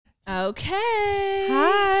Okay.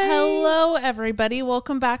 Hi. Hello, everybody.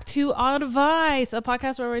 Welcome back to Advice, a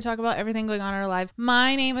podcast where we talk about everything going on in our lives.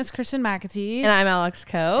 My name is Kristen McAtee. And I'm Alex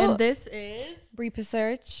Coe. And this is Bree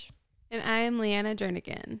Search. And I am Leanna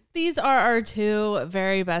Jernigan. These are our two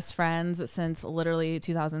very best friends since literally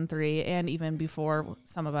 2003 and even before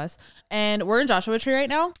some of us. And we're in Joshua Tree right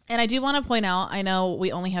now. And I do want to point out, I know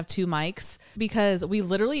we only have 2 mics because we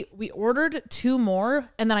ordered 2 more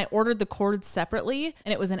and then I ordered the cords separately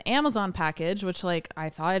and it was an Amazon package, which like I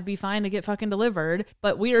thought it'd be fine to get fucking delivered.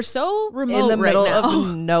 But we are so remote in the middle right now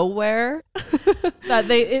of nowhere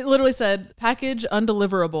that it literally said package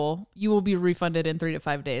undeliverable. You will be refunded in 3 to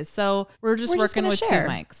 5 days. So we're just working with share. 2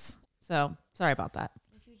 mics. So sorry about that.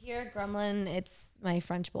 If you hear gremlin, it's my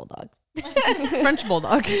French bulldog. French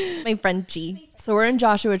bulldog. my Frenchie. So we're in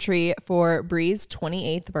Joshua Tree for Bree's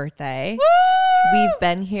 28th birthday. Woo! We've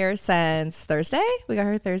been here since Thursday. We got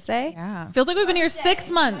her Thursday. Yeah. Feels like we've been here 6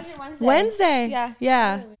 months. Wednesday.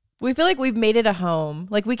 Yeah. We feel like we've made it a home.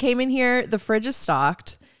 Like we came in here, the fridge is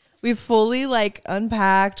stocked. We've fully like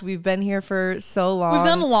unpacked. We've been here for so long. We've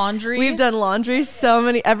done laundry.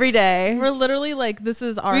 Every day. We're literally like, this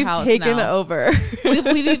is our We've house taken now. over. we've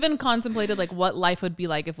even contemplated like what life would be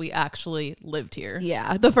like if we actually lived here.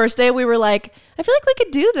 Yeah. The first day we were like, I feel like we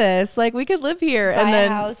could do this. Like we could live here. Buy and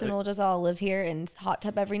then a house and we'll just all live here and hot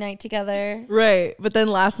tub every night together. Right. But then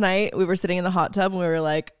last night we were sitting in the hot tub and we were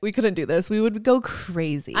like, we couldn't do this. We would go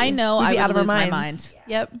crazy. I know. We'd I be would out of our lose my minds. mind.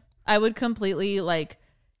 Yep. I would completely like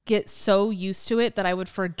get so used to it that I would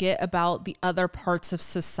forget about the other parts of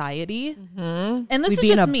society. Mm-hmm. And this We'd is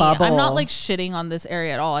be in just a me. bubble. I'm not like shitting on this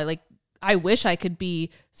area at all. I wish I could be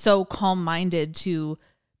so calm-minded to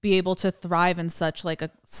be able to thrive in such like a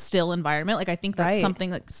still environment. Like I think that's something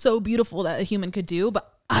like so beautiful that a human could do,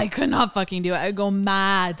 but I could not fucking do it. I'd go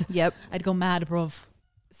mad. Yep. I'd go mad, bro.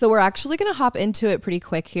 So we're actually going to hop into it pretty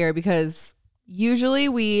quick here because usually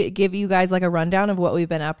we give you guys like a rundown of what we've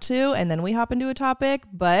been up to and then we hop into a topic,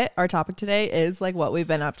 but our topic today is like what we've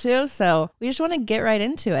been up to. So we just want to get right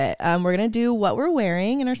into it. We're going to do what we're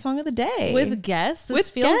wearing in our song of the day. With guests. This With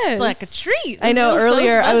feels guests. like a treat. I This know feels so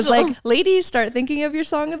earlier I was special. like, ladies, start thinking of your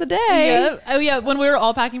song of the day. Yeah. Oh yeah. When we were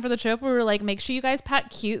all packing for the trip, we were like, make sure you guys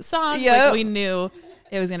pack cute socks. Yep. Like we knew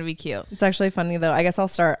it was gonna be cute. It's actually funny though. I guess I'll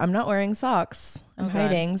start. I'm not wearing socks. I'm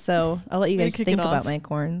hiding. So I'll let you Way to guys kick think it off. about my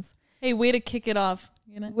corns. Hey, way to kick it off.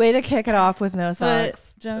 You know. Way to kick it off with no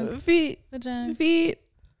socks. Feet. Vagina. Feet.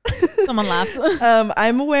 Someone laughed.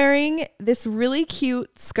 I'm wearing this really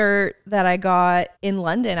cute skirt that I got in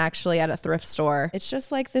London actually at a thrift store. It's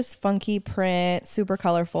just like this funky print, super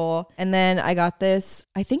colorful. And then I got this,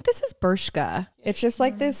 I think this is Bershka. It's just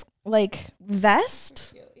like this like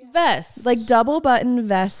vest, like double button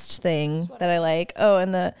vest thing that I like. Oh,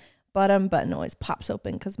 and the bottom button always pops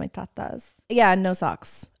open because my tatas. Yeah, no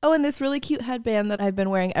socks. Oh, and this really cute headband that I've been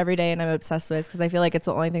wearing every day and I'm obsessed with because I feel like it's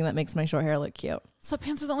the only thing that makes my short hair look cute.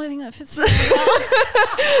 Sweatpants are the only thing that fits me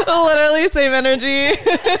well. Literally same energy.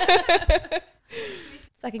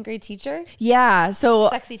 Second grade teacher. Yeah, so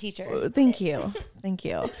Sexy teacher. thank you.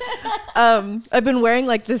 I've been wearing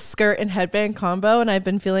like this skirt and headband combo and I've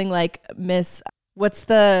been feeling like what's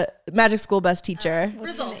the Magic School Bus teacher?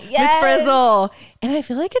 Frizzle. Miss Frizzle. And I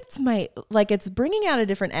feel like it's bringing out a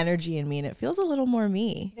different energy in me and it feels a little more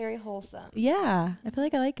me. Very wholesome. Yeah, I feel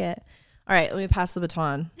like I like it. All right, let me pass the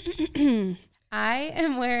baton. I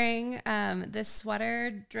am wearing this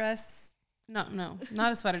sweater dress. No,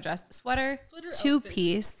 not a sweater dress. Sweater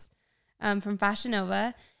 2-piece from Fashion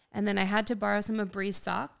Nova. And then I had to borrow some of Bree's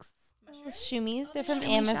socks. Shumis. They're from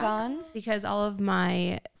Shimmy Amazon. socks, because all of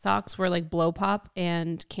my socks were like blow pop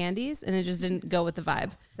and candies and it just didn't go with the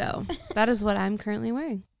vibe. So that is what I'm currently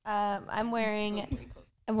wearing. I'm wearing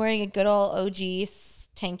a good old OG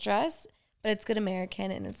tank dress, but it's good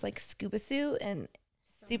American and it's like scuba suit and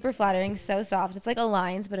super flattering, so soft. It's like a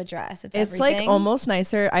Lines but a dress. It's everything. Like almost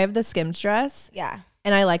nicer. I have the Skims dress. Yeah.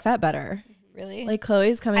 And I like that better. Really? Like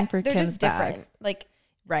Chloe's coming for they're Kim's just bag. different. Like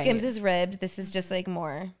Right. Skims is ribbed. This is just like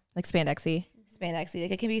more Like spandexy. spandexy.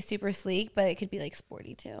 Like it can be super sleek, but it could be like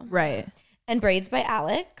sporty too. Right. And braids by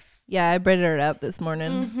Alex. Yeah, I braided it up this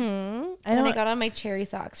morning. Mm-hmm. And I got on my cherry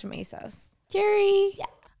socks from ASOS. Cherry. Yeah.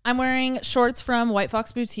 I'm wearing shorts from White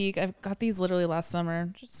Fox Boutique. I've got these literally last summer.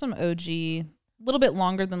 Just some OG, a little bit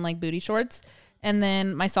longer than like booty shorts. And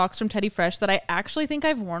then my socks from Teddy Fresh that I actually think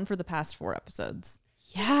I've worn for the past 4 episodes.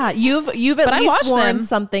 Yeah, you've at But I least watched worn them.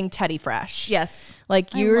 something Teddy Fresh. Yes.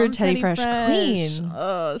 Like I you're a love Teddy Fresh queen.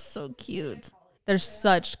 Oh, so cute. They're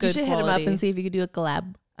such good You should quality. hit him up and see if you could do a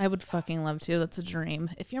collab. I would fucking love to. That's a dream.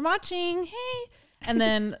 If you're watching, hey. And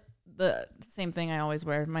then the same thing I always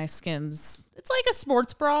wear, my Skims. It's like a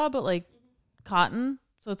sports bra, but like cotton.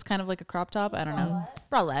 So it's kind of like a crop top. I don't know.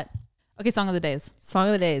 Bralette. Okay, song of the days. Song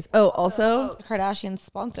of the days. Oh, also Kardashians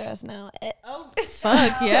sponsor us now. Oh,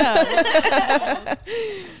 fuck yeah.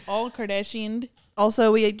 All Kardashian.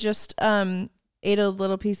 Also, we just ate a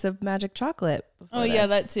little piece of magic chocolate. Oh yeah,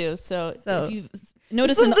 that too. So So- if you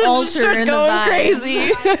notice an alter in the vibe.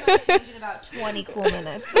 crazy. In about 20 cool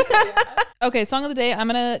minutes. Okay, song of the day. I'm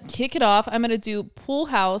gonna kick it off. I'm gonna do "Pool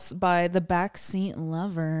House" by the Backseat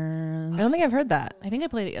Lovers. I don't think I've heard that. I think I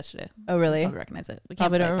played it yesterday. Oh, really? Probably recognize it. We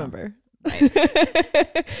can't Probably play don't it, though. remember.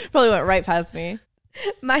 Probably went right past me.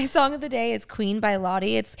 My song of the day is Queen by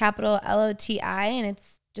Lottie. It's capital Loti, and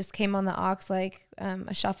it's just came on the aux like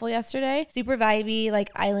a shuffle yesterday. Super vibey,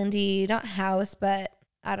 like islandy, not house, but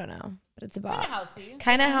I don't know. But it's about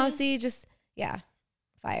kind of housey, just yeah,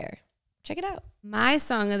 fire. Check it out. My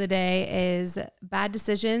song of the day is Bad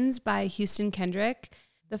Decisions by Houston Kendrick.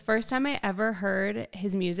 The first time I ever heard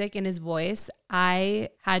his music and his voice, I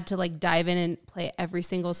had to like dive in and play every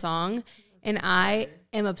single song. And I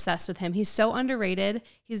am obsessed with him. He's so underrated.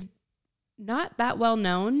 He's not that well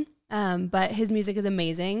known, but his music is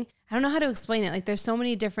amazing. I don't know how to explain it. Like there's so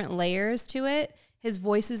many different layers to it. His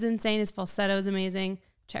voice is insane. His falsetto is amazing.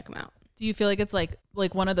 Check him out. Do you feel like it's like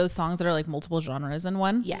one of those songs that are like multiple genres in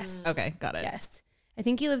one? Yes. Okay, got it. Yes. I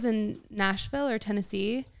think he lives in Nashville or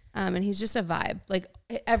Tennessee. And he's just a vibe. Like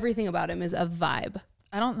everything about him is a vibe.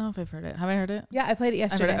 I don't know if I've heard it. Have I heard it? Yeah, I played it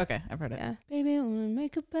I've heard yesterday. it. Okay, I've heard it. Yeah. Baby, I want to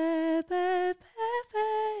make a bad, bad, bad,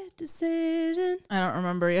 bad decision. I don't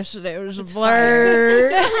remember yesterday. It was a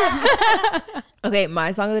blur. Okay,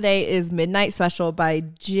 my song of the day is Midnight Special by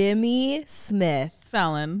Jimmy Smith.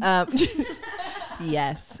 Fallon.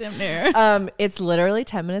 Yes. Damn near. It's literally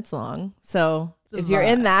 10 minutes long. So a if you're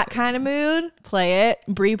in vibe. that kind of mood, play it.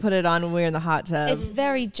 Bree put it on when we were in the hot tub. It's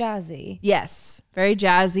very jazzy. Yes. Very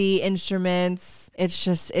jazzy instruments.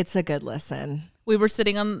 It's a good listen. We were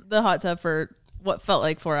sitting on the hot tub for what felt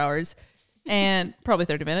like 4 hours and probably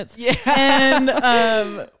 30 minutes. Yeah.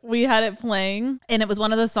 And we had it playing. And it was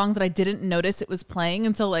one of those songs that I didn't notice it was playing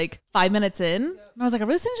until like 5 minutes in. And I was like, I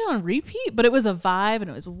really listening to it on repeat, but it was a vibe and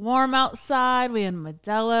it was warm outside. We had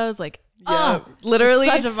Modelo's like, oh, Literally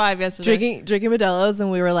such a vibe yesterday. drinking Modelo's,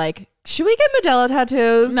 and we were like, should we get Modelo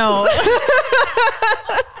tattoos? No,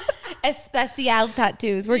 Especial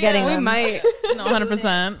tattoos. We're getting We them. might. no,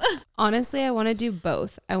 100%. Honestly, I want to do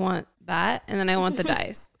both. I want that, and then I want the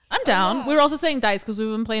dice. I'm down. We were also saying dice because we've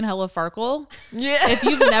been playing hella Farkle. Yeah. If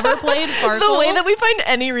you've never played Farkle, The way that we find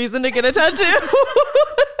any reason to get a tattoo.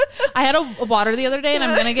 I had a water the other day and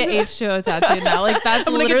I'm gonna get H2O tattooed now. Like that's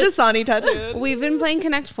I'm gonna literally get Dasani tattooed. We've been playing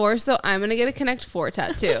Connect 4, so I'm going to get a Connect 4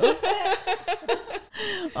 tattoo.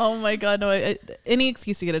 oh my god, no! Any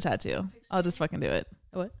excuse to get a tattoo, I'll just fucking do it.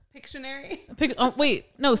 What? Pictionary. Oh wait,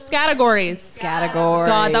 no, categories. Category.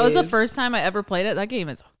 God, that was the first time I ever played it. That game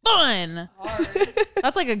is fun.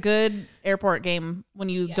 That's like a good airport game when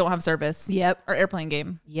you don't have service. Yep. Or airplane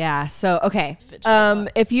game. Yeah. So, okay.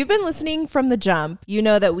 If you've been listening from the jump, you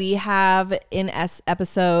know that we have in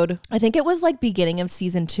episode, I think it was like beginning of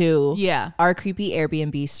season 2. Yeah. Our creepy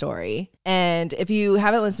Airbnb story. And if you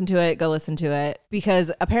haven't listened to it, go listen to it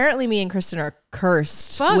because apparently me and Kristen are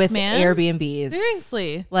cursed Fuck, with man. Airbnbs.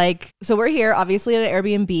 Seriously. Like, so we're here obviously at an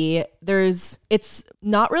Airbnb. It's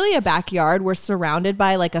not really a backyard. We're surrounded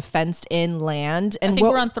by like a fenced in land. And I think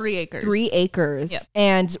we're on 3 acres. 3 acres. Yep.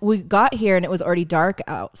 And we got here and it was already dark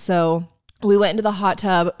out. So we went into the hot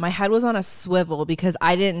tub. My head was on a swivel because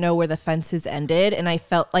I didn't know where the fences ended. And I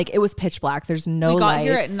felt like it was pitch black. There's no We got lights.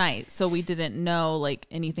 here at night, so we didn't know like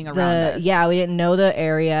anything around us. Yeah, we didn't know the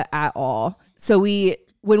area at all. So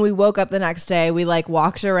when we woke up the next day, we like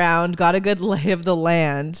walked around, got a good lay of the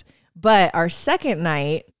land. But our second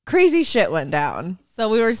night, crazy shit went down. So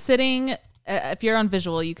we were sitting, if you're on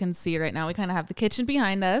visual, you can see right now, we kind of have the kitchen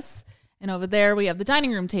behind us. And over there, we have the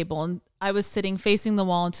dining room table. And I was sitting facing the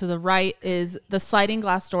wall. And to the right is the sliding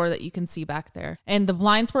glass door that you can see back there. And the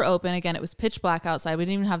blinds were open. Again, it was pitch black outside. We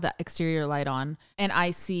didn't even have the exterior light on. And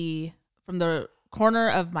I see from the corner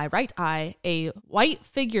of my right eye, a white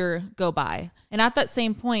figure go by. And at that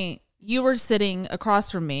same point, you were sitting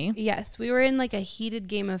across from me. Yes, we were in like a heated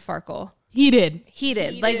game of Farkle.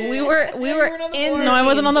 Heated. Like we were in No, I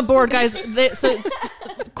wasn't on the board, guys. So,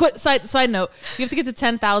 quick side note: you have to get to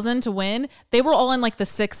 10,000 to win. They were all in like the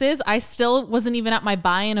 6s. I still wasn't even at my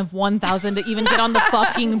buy-in of 1,000 to even get on the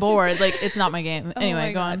fucking board. Like it's not my game. Oh Anyway, my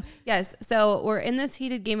go God. on. Yes, so we're in this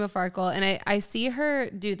heated game of Farkle, and I see her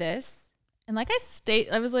do this. And like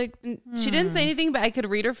I was like, She didn't say anything, but I could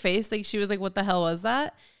read her face. Like she was like, "What the hell was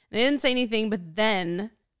that?" And I didn't say anything, but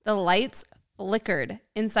then the lights flickered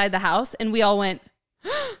inside the house, and we all went.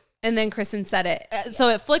 And then Kristen said it. So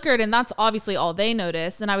it flickered, and that's obviously all they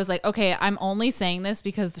noticed. And I was like, okay, I'm only saying this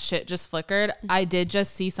because the shit just flickered. I did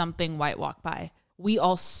just see something white walk by. We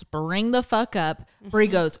all spring the fuck up. Brie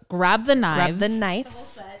goes, grab the knives. Grab the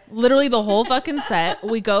knives. Literally the whole fucking set.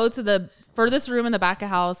 We go to the furthest room in the back of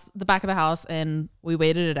the house, and we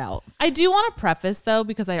waited it out. I do want to preface though,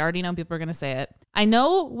 because I already know people are going to say it. I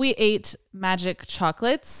know we ate magic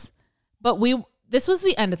chocolates, but this was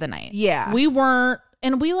the end of the night. Yeah. We weren't,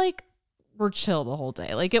 and we like were chill the whole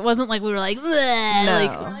day. Like it wasn't like we were like,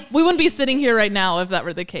 like we wouldn't be sitting here right now if that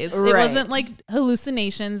were the case. Right. It wasn't like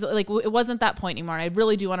hallucinations. Like it wasn't that point anymore. I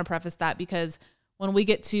really do want to preface that, because when we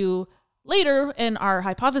get to later in our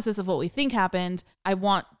hypothesis of what we think happened, I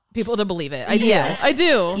want people to believe it. I do. Yes. I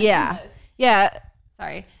do. Yeah. Yeah.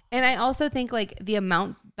 Sorry. And I also think like the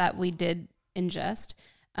amount that we did ingest,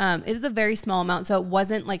 it was a very small amount, so it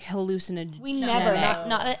wasn't like hallucinogenic. We never,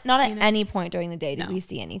 not at any point during the day did we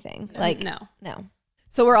see anything. Like no.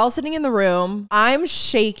 So we're all sitting in the room. I'm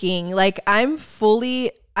shaking. Like I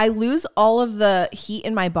lose all of the heat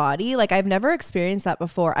in my body. Like I've never experienced that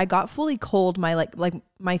before. I got fully cold. My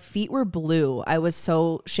my feet were blue. I was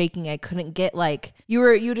so shaking. I couldn't get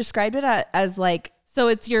you described it as like. So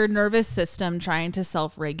it's your nervous system trying to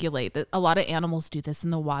self-regulate. A lot of animals do this in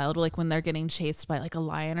the wild, like when they're getting chased by like a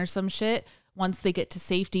lion or some shit. Once they get to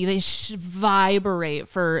safety, they vibrate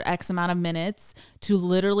for X amount of minutes to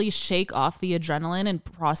literally shake off the adrenaline and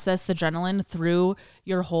process the adrenaline through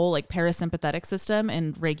your whole like parasympathetic system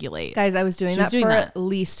and regulate. Guys, I was doing that for at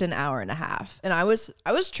least an hour and a half, and I was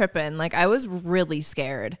tripping. Like I was really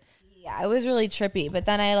scared. Yeah, it was really trippy. But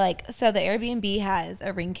then so the Airbnb has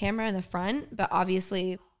a Ring camera in the front, but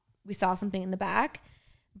obviously we saw something in the back.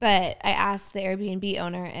 But I asked the Airbnb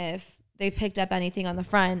owner if they picked up anything on the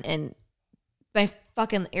front, and my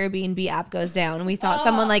fucking Airbnb app goes down, and we thought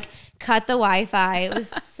someone like cut the Wi-Fi. It was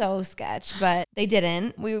so sketch, but they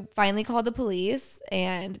didn't. We finally called the police,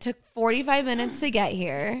 and it took 45 minutes to get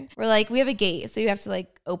here. We're like, we have a gate, so you have to like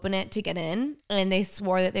open it to get in, and they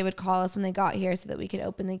swore that they would call us when they got here so that we could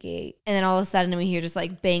open the gate. And then all of a sudden we hear just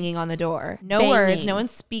like banging on the door. No words, no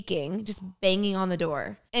one's speaking, just banging on the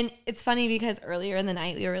door. And it's funny because earlier in the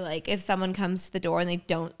night we were like, if someone comes to the door and they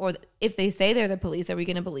don't, or if they say they're the police, are we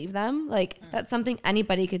going to believe them? Like that's something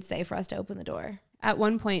anybody could say for us to open the door. At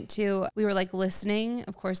one point too, we were like listening.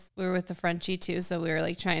 Of course, we were with the Frenchie too, so we were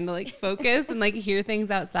like trying to like focus and like hear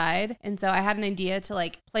things outside. And so I had an idea to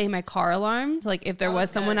like play my car alarm. So, like if there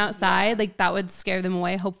was someone outside, like that would scare them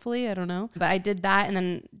away. Hopefully, I don't know. But I did that, and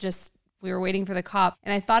then we were waiting for the cop,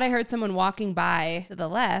 and I thought I heard someone walking by to the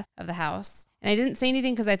left of the house, and I didn't say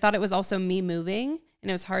anything because I thought it was also me moving. And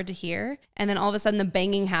it was hard to hear. And then all of a sudden the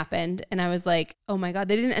banging happened, and I was like, oh my God,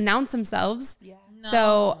 they didn't announce themselves. Yeah. No.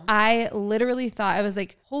 So I literally thought, I was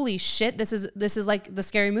like, holy shit, this is like the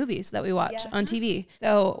scary movies that we watch on TV.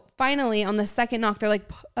 So finally on the second knock, they're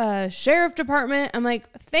like, sheriff department. I'm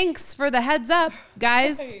like, thanks for the heads up,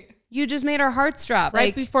 guys. You just made our hearts drop.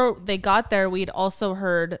 Right before they got there, we'd also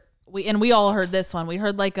heard, we all heard this one. We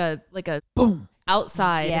heard like a boom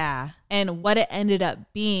outside. Yeah. And what it ended up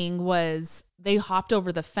being was they hopped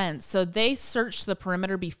over the fence. So they searched the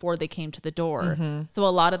perimeter before they came to the door. Mm-hmm. So a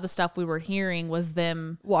lot of the stuff we were hearing was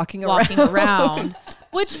them walking around.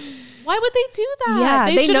 Which, why would they do that?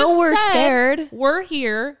 Yeah, they know we're scared. We're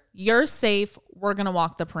here. You're safe. We're going to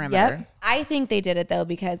walk the perimeter. Yep. I think they did it though,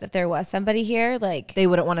 because if there was somebody here, like they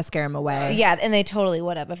wouldn't want to scare them away. Yeah. And they totally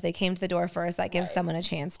would have. If they came to the door first, that gives someone a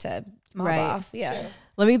chance to mob off. Yeah. Sure.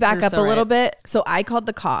 Let me back up a little bit. So I called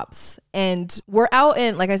the cops, and we're out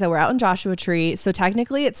in, like I said, we're out in Joshua Tree. So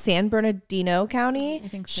technically it's San Bernardino County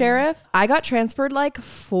Sheriff. I got transferred like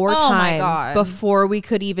 4 times before we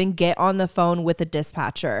could even get on the phone with a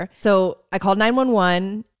dispatcher. So I called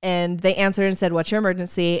 911, and they answered and said, what's your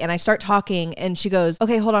emergency? And I start talking, and she goes,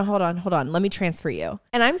 okay, hold on. Let me transfer you.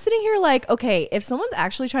 And I'm sitting here like, okay, if someone's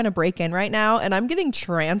actually trying to break in right now and I'm getting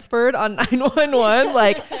transferred on 911,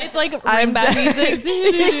 like it's like I'm bad music,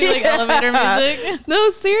 like elevator music. No,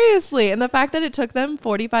 seriously. And the fact that it took them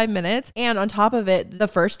 45 minutes, and on top of it, the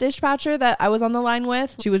first dispatcher that I was on the line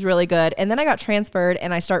with, she was really good. And then I got transferred,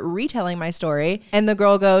 and I start retelling my story, and the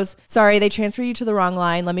girl goes, sorry, they transferred you to the wrong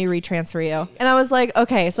line. Let me retransfer you. And I was like,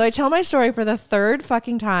 okay. So I tell my story for the 3rd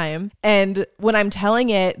fucking time. And when I'm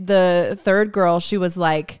telling it, the 3rd girl, she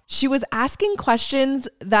was asking questions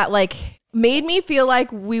that like made me feel like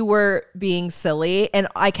we were being silly. And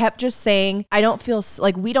I kept just saying, we don't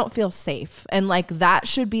feel safe. And like that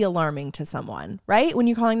should be alarming to someone, right? When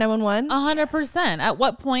you're calling 911? 100%. At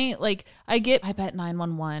what point, like I bet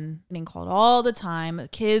 911 getting called all the time.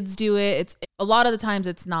 Kids do it. It's a lot of the times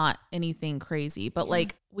it's not anything crazy, but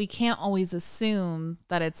like we can't always assume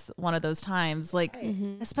that it's one of those times. Like,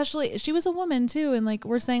 especially she was a woman too. And like,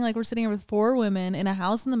 we're saying like, we're sitting here with 4 women in a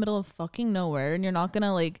house in the middle of fucking nowhere. And you're not going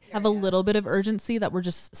to like have a little bit of urgency that we're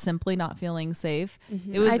just simply not feeling safe.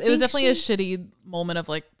 It was definitely a shitty moment of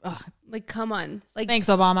like, ugh, like, come on. Like, thanks,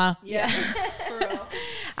 Obama. Yeah. For real.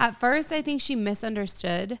 At first, I think she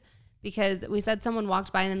misunderstood because we said someone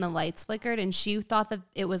walked by and then the lights flickered and she thought that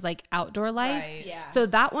it was like outdoor lights. Right. Yeah. So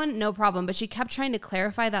that one, no problem. But she kept trying to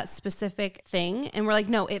clarify that specific thing. And we're like,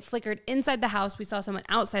 no, it flickered inside the house. We saw someone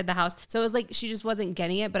outside the house. So it was like, she just wasn't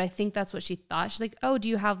getting it. But I think that's what she thought. She's like, oh, do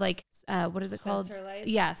you have like, what is it called? Sensor lights?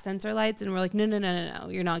 Yeah, sensor lights. And we're like, no,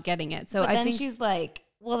 you're not getting it. So But I then think she's like,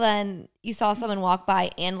 well, then you saw someone walk by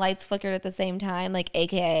and lights flickered at the same time, like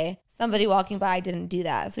AKA somebody walking by didn't do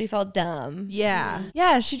that. So we felt dumb. Yeah.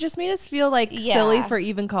 Yeah. She just made us feel like silly for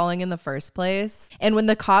even calling in the first place. And when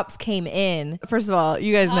the cops came in, first of all,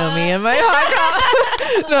 you guys know me and my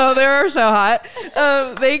hot cops. No, they were so hot.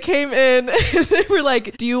 They came in and they were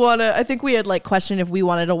like, do you want to, I think we had like questioned if we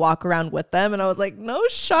wanted to walk around with them. And I was like, no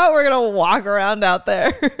shot. We're going to walk around out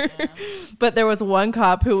there. Yeah. But there was one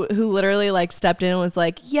cop who literally like stepped in and was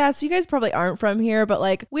like, yes, you guys probably aren't from here, but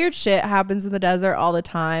like weird shit happens in the desert all the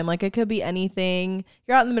time. Like it could be anything.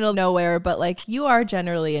 You're out in the middle of nowhere, but like you are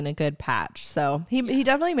generally in a good patch. So he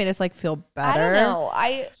definitely made us like feel better. I don't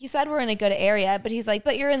know. He said we're in a good area, but he's like,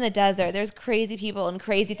 but you're in the desert. There's crazy people and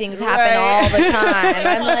crazy things happen all the time.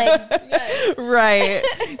 I'm like, right.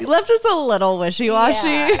 You left us a little wishy-washy.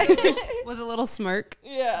 Yeah. with a little smirk.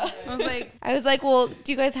 Yeah. I was like, well,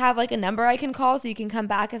 do you guys have like a number I can call so you can come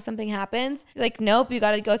back if something happens? He's like, nope, you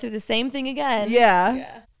got to go through the same thing again.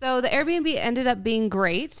 Yeah. so the Airbnb ended up being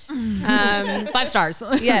great. 5 stars.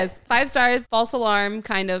 Yes, 5 stars. False alarm,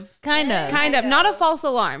 kind of. Not a false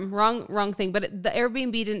alarm. Wrong thing. But the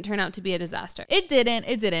Airbnb didn't turn out to be a disaster. It didn't.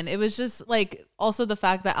 It was just like also the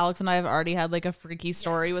fact that Alex and I have already had like a freaky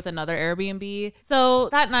story with another Airbnb. So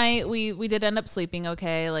that night we did end up sleeping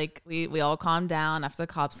okay. Like we all calmed down after the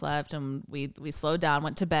cops left and we slowed down,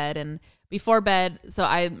 went to bed. And before bed, so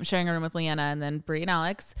I'm sharing a room with Leanna and then Brie and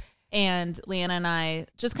Alex. And Leanna and I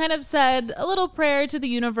just kind of said a little prayer to the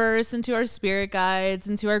universe and to our spirit guides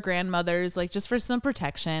and to our grandmothers, like just for some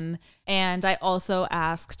protection. And I also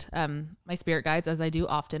asked my spirit guides, as I do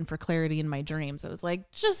often, for clarity in my dreams. I was like,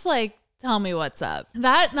 just like, tell me what's up.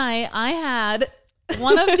 That night I had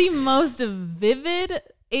one of the most vivid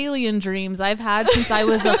alien dreams I've had since I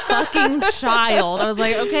was a fucking child. I was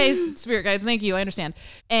like, okay, spirit guides, thank you. I understand.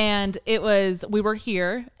 And it was, we were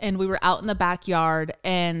here and we were out in the backyard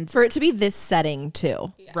and For it to be this setting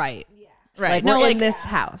too. yeah. Right. Like we're in this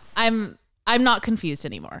house. I'm not confused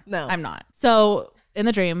anymore. No. I'm not. So in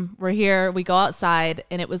the dream, we're here, we go outside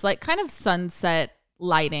and it was like kind of sunset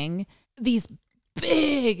lighting, these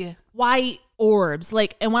big white orbs.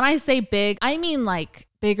 Like, and when I say big, I mean like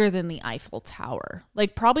bigger than the Eiffel Tower,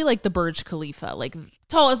 like probably like the Burj Khalifa, like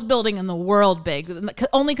tallest building in the world, big,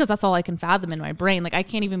 only because that's all I can fathom in my brain. Like I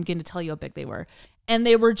can't even begin to tell you how big they were. And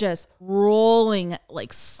they were just rolling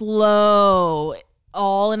like slow,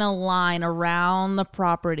 all in a line around the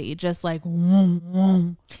property, just like vroom,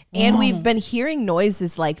 vroom, and vroom. we've been hearing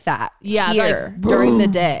noises like that Yeah, here like, during the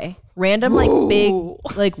day. Random like big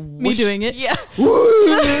like me whoosh. doing it. Yeah.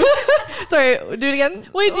 Sorry, do it again.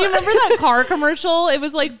 Wait, do you remember that car commercial? It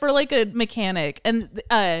was like for like a mechanic, and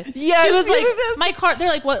Yes, she was like, yes. "My car." They're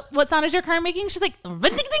like, "What sound is your car making?" She's like, "Ding,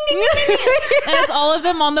 ding, ding, ding, ding." And it's all of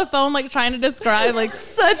them on the phone, like trying to describe like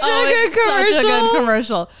Such a it's good commercial. Such a good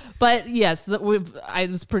commercial. But yes, I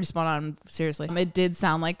was pretty spot on. Seriously, it did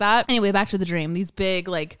sound like that. Anyway, back to the dream. These big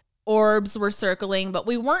like orbs were circling, but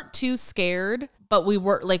we weren't too scared. But we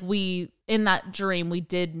were like in that dream, we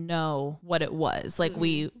did know what it was. Like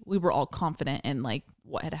we were all confident in like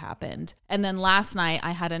what had happened. And then last night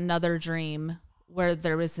I had another dream where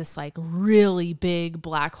there was this like really big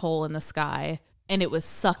black hole in the sky and it was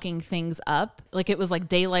sucking things up. Like it was like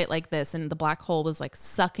daylight like this and the black hole was like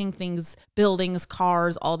sucking things, buildings,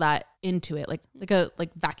 cars, all that into it, like a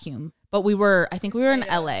vacuum. But I think we were in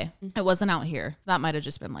LA. It wasn't out here. That might have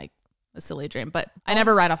just been like a silly dream, but I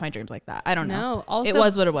never write off my dreams like that. I don't know. No, also, it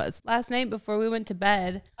was what it was. Last night before we went to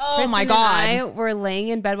bed, Oh Kristen my God. and I were laying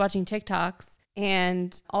in bed watching TikToks,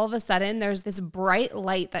 and all of a sudden there's this bright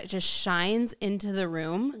light that just shines into the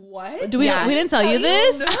room. What? We didn't tell you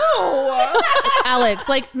this? No. Alex,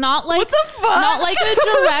 like not like the fuck? not like a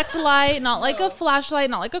direct light, not like a flashlight,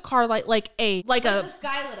 not like a car light, like a The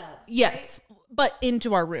sky lit up. yes. but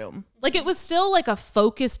into our room. Like it was still like a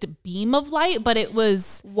focused beam of light, but it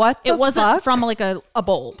was it wasn't from like a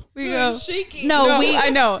bulb. We go, shaky. I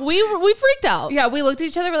know. We freaked out. Yeah, we looked at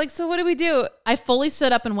each other. We're like, so what do we do? I fully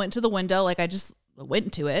stood up and went to the window. Like I just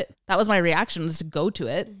went to it. That was my reaction, was to go to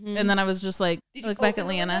it. And then I was just like, look back at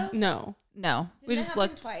Leanna. No, we just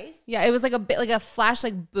looked twice. Yeah, it was like a bit like a flash,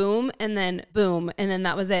 like boom, and then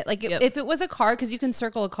that was it. Like if it was a car, because you can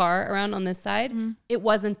circle a car around on this side, it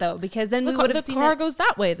wasn't though, because then we would have seen the car it. goes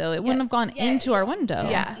that way though. It wouldn't have gone into our window.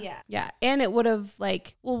 Yeah, and it would have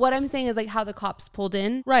like. Well, what I'm saying is like how the cops pulled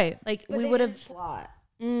in, right? Like But we they would have.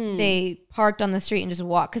 didn't They parked on the street and just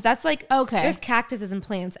walked, because that's like Okay. There's cactuses and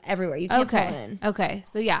plants everywhere. You can't pull in. Okay.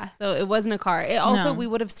 So so it wasn't a car. It also No. we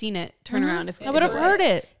would have seen it turn around if I would have heard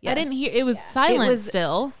it. Yes. I didn't hear. It was silent It was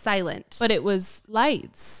still, silent. but it was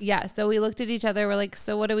lights. Yeah. So we looked at each other. We're like,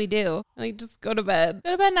 so what do we do? Like, just go to bed.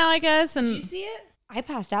 Go to bed now, I guess. And Did you see it? I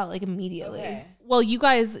passed out like immediately. well, you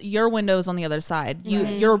guys, your window's on the other side.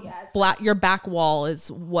 Your back wall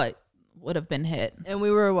is what would have been hit. And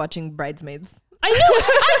we were watching Bridesmaids. I knew.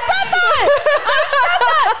 I said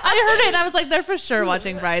that. I heard it, and I was like, they're for sure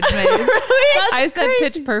watching Bridesmaids. I said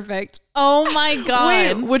Pitch Perfect. Oh my god!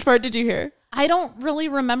 Wait, which part did you hear? I don't really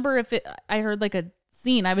remember if it. I heard like a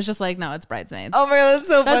scene. I was just like, no, it's Bridesmaids. Oh my god, that's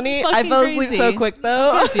so That's funny. I fucking fell asleep crazy. so quick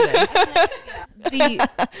though. Yes, you did.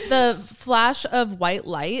 The flash of white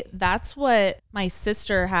light, that's what my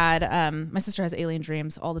sister had. My sister has alien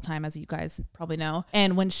dreams all the time, as you guys probably know.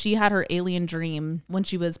 And when she had her alien dream when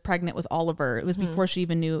she was pregnant with Oliver, it was before she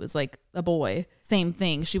even knew it was like a boy. Same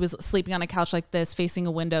thing. She was sleeping on a couch like this, facing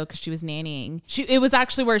a window because she was nannying. It was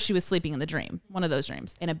actually where she was sleeping in the dream, one of those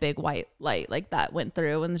dreams, and a big white light like that went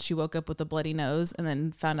through, and then she woke up with a bloody nose and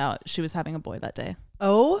then found out she was having a boy that day.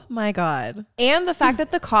 Oh my god. And the fact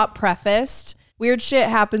that the cop prefaced weird shit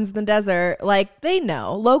happens in the desert, like they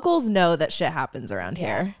know. Locals know that shit happens around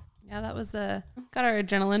here. Yeah, that was got our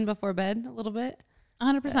adrenaline before bed a little bit.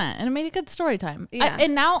 100%. And it made a good story time. Yeah.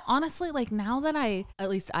 And now, honestly, like now that at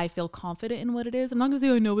least I feel confident in what it is, I'm not going to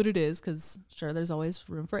say I know what it is, because sure, there's always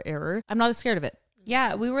room for error. I'm not as scared of it.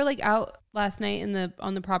 Yeah, we were like out last night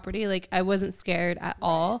on the property. Like I wasn't scared at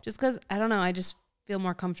all, just because I don't know. I just feel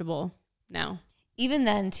more comfortable now. Even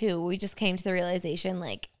then too, we just came to the realization,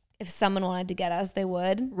 like, if someone wanted to get us, they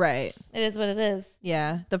would. Right. It is what it is.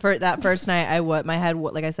 Yeah. That first night my head,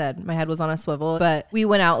 like I said, my head was on a swivel, but we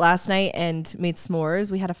went out last night and made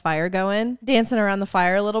s'mores. We had a fire going, dancing around the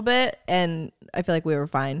fire a little bit. And I feel like we were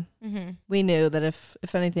fine. Mm-hmm. We knew that if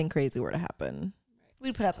anything crazy were to happen,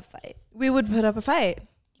 We'd put up a fight. we would put up a fight.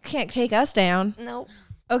 You can't take us down. Nope.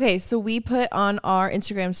 Okay, so we put on our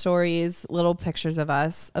Instagram stories little pictures of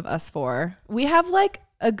us four. We have like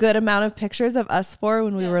a good amount of pictures of us four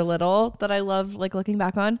when we were little that I love like looking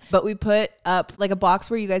back on. But we put up like a box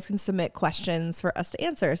where you guys can submit questions for us to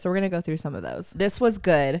answer. So we're going to go through some of those. This was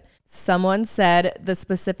good. Someone said the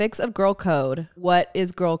specifics of girl code. What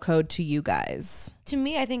is girl code to you guys? To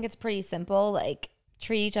me, I think it's pretty simple. Like,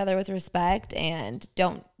 treat each other with respect and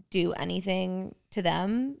don't do anything to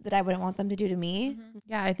them that I wouldn't want them to do to me.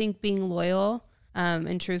 Yeah, I think being loyal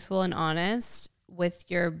and truthful and honest with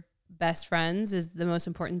your best friends is the most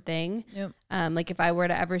important thing. Yep. Like if I were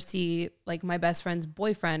to ever see like my best friend's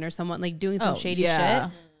boyfriend or someone like doing some shady yeah.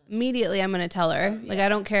 shit, immediately I'm going to tell her. Like, I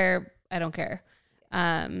don't care.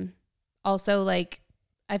 Also, like,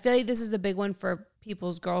 I feel like this is a big one for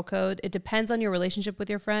people's girl code. It depends on your relationship with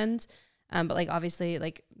your friends. But like, obviously,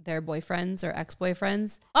 like their boyfriends or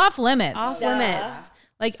ex-boyfriends. Off limits. Off limits.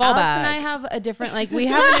 Like Fall Alex back. and I have a different, like we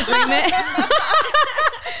have an agreement.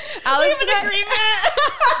 Alex and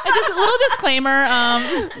I, Just a little disclaimer.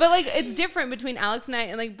 but like it's different between Alex and I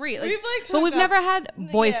and like Brie. Like, We've, like, but we've hooked never up. had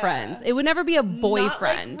boyfriends. It would never be a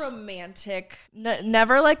boyfriend. Not like romantic.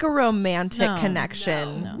 Never like a romantic No,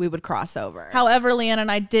 connection. no. We would cross over. However, Leanna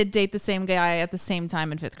and I did date the same guy at the same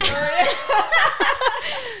time in 5th grade.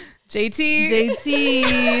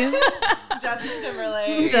 JT. Justin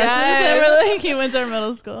Timberlake. Justin Timberlake. He went to our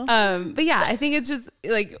middle school. But yeah, I think it's just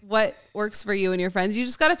like what works for you and your friends. You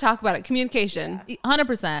just got to talk about it. Communication.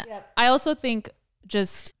 100%. I also think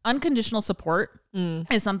just unconditional support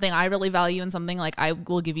is something I really value, and something like I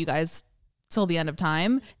will give you guys till the end of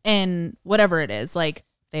time. And whatever it is, like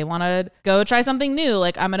they want to go try something new,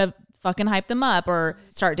 like I'm going to fucking hype them up, or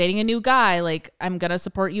start dating a new guy. Like I'm going to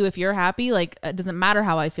support you if you're happy. Like it doesn't matter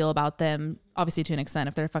how I feel about them. Obviously to an extent,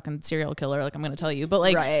 if they're a fucking serial killer, like I'm going to tell you, but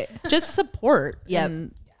like just support. Yep.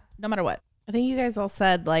 And no matter what. I think you guys all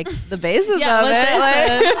said like the basis Yeah, of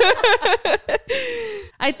what it.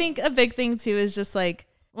 I think a big thing too is just like,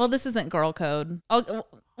 well, this isn't girl code.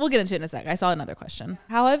 Well, we'll get into it in a sec. I saw another question.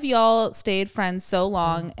 How have y'all stayed friends so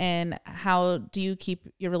long, and how do you keep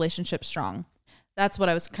your relationship strong? That's what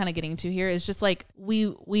I was kind of getting to here, is just like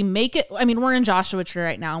we make it. I mean, we're in Joshua Tree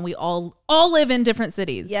right now, and we all live in different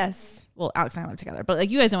cities. Yes. Well, Alex and I live together, but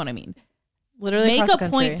like, you guys know what I mean. Literally Make across a the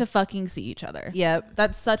point country. to fucking see each other. Yep.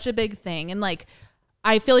 That's such a big thing. And like,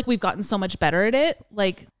 I feel like we've gotten so much better at it.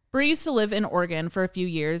 Like, Brie used to live in Oregon for a few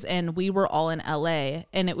years, and we were all in LA,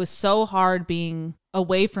 and it was so hard being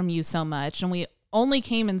away from you so much. And we only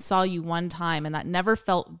came and saw you one time, and that never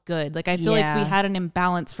felt good. Like, I feel like we had an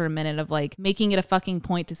imbalance for a minute of like making it a fucking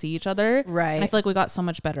point to see each other. Right. And I feel like we got so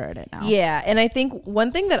much better at it now. Yeah. And I think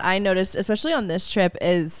one thing that I noticed, especially on this trip,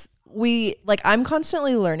 is I'm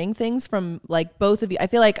constantly learning things from like both of you. I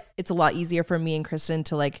feel like it's a lot easier for me and Kristen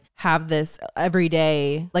to like have this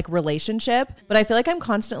everyday like relationship, but I feel like I'm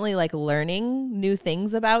constantly like learning new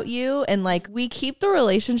things about you, and like we keep the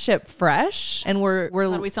relationship fresh, and we're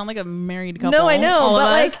God, we sound like a married couple. No, I know, all of but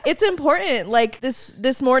us. like it's important. Like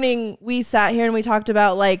this morning we sat here and we talked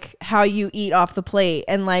about like how you eat off the plate,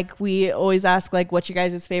 and like we always ask like what's your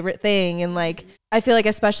guys' favorite thing, and like I feel like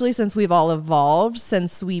especially since we've all evolved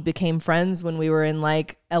since we became friends when we were in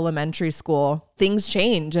like elementary school, things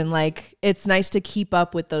change, and like it's nice to keep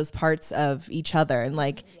up with those parts of each other, and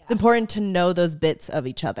like it's important to know those bits of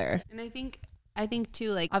each other. And I think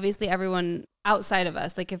too, like obviously everyone outside of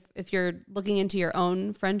us, like if you're looking into your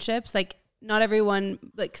own friendships, like not everyone,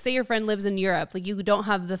 like say your friend lives in Europe, like you don't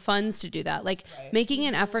have the funds to do that. Like making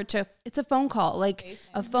an effort to, it's a phone call, like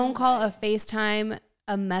a phone call, a FaceTime,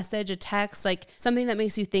 a message, a text, like something that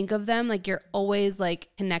makes you think of them. Like you're always like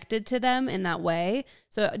connected to them in that way.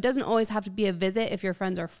 So it doesn't always have to be a visit if your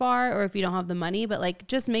friends are far or if you don't have the money, but like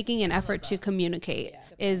just making an effort to communicate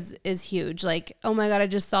is huge. Like, oh my God, I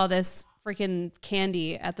just saw this freaking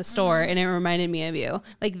candy at the store and it reminded me of you.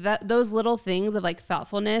 Like that, those little things of like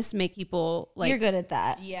thoughtfulness make people like, You're good at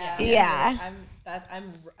that. Yeah.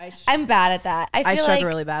 I'm bad at that. I feel struggle like,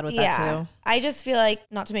 really bad with that too. I just feel like,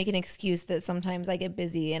 not to make an excuse, that sometimes I get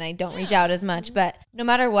busy and I don't reach out as much, but no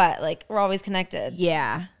matter what, like we're always connected.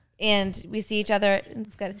 Yeah. And we see each other and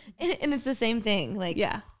it's good. And it's the same thing. Like,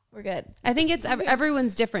 yeah. We're good. I think it's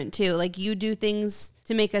everyone's different too. Like you do things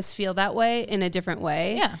to make us feel that way in a different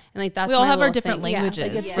way. Yeah. And like that's we all my have our little different thing. languages. Yeah,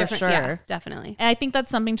 like it's for different. sure. Yeah, definitely. And I think that's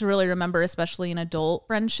something to really remember, especially in adult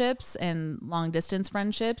friendships and long distance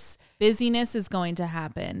friendships. Busyness is going to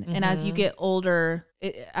happen. And as you get older,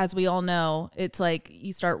 as we all know, it's like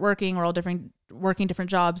you start working, we're all working different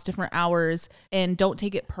jobs, different hours, and don't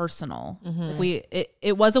take it personal. Like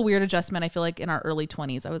it was a weird adjustment. I feel like in our early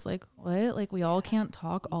 20s, I was like, what? Like we all can't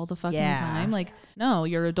talk all the fucking time. Like, no,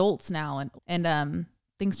 you're adults now. And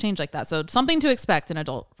things change like that. So something to expect in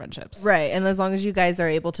adult friendships. Right. And as long as you guys are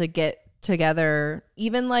able to get together,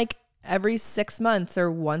 even like every 6 months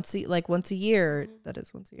or once a year, that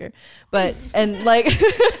is once a year, but, and like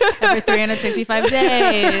every 365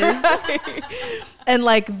 days. And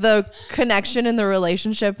like the connection in the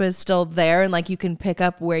relationship is still there, and like you can pick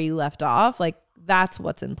up where you left off. Like that's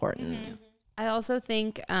what's important. I also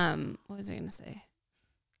think, what was I going to say?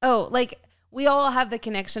 Oh, like we all have the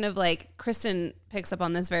connection of like, Kristen picks up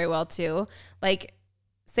on this very well too. Like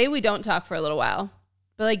say we don't talk for a little while,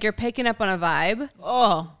 but like you're picking up on a vibe.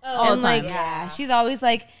 All the time. Like, Yeah. She's always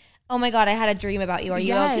like, oh my God, I had a dream about you. Are you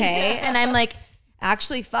Yes. okay? And I'm like,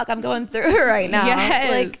 actually, fuck, I'm going through it right now.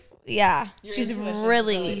 Yes. Like, yeah. She's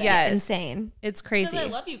really insane. it's crazy. I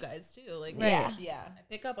love you guys too. Like, Yeah. I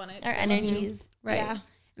pick up on it. Our energies. Right. Yeah.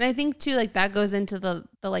 And I think too, like that goes into the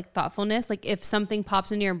like thoughtfulness. Like if something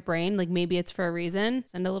pops into your brain, like maybe it's for a reason,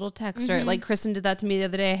 send a little text or like Kristen did that to me the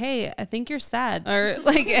other day. Hey, I think you're sad. Or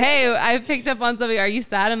like, hey, I picked up on something. Are you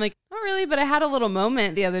sad? I'm like, not really, but I had a little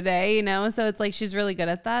moment the other day, you know? So it's like, she's really good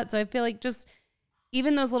at that. So I feel like just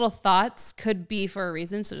even those little thoughts could be for a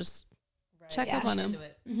reason. So just check up on them.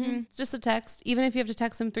 It's just a text. Even if you have to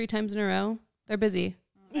text them 3 times in a row, they're busy.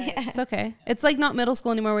 Yeah. It's okay. It's like not middle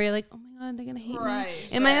school anymore where you're like, oh my God, they're going to hate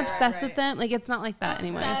me. Am I obsessed with them? Like, it's not like that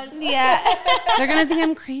anymore. Yeah. They're going to think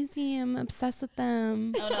I'm crazy. I'm obsessed with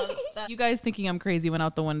them. Oh, no, you guys thinking I'm crazy went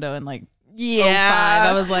out the window and like, Yeah.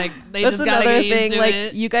 I was like, they That's just gotta another get used thing. to Like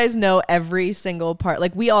it. you guys know every single part.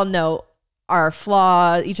 Like we all know our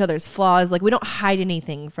flaws, each other's flaws. Like we don't hide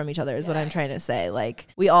anything from each other is what I'm trying to say. Like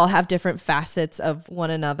we all have different facets of one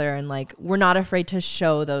another, and like we're not afraid to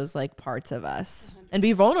show those like parts of us and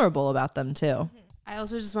be vulnerable about them too. I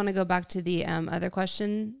also just want to go back to the other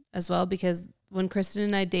question as well, because when Kristen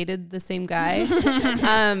and I dated the same guy,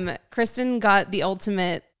 Kristen got the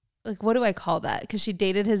ultimate, like, what do I call that? Because she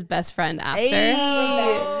dated his best friend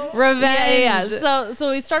after. Revenge. Yeah.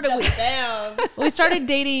 So we started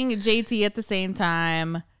dating JT at the same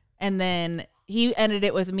time. And then he ended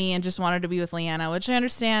it with me and just wanted to be with Leanna, which I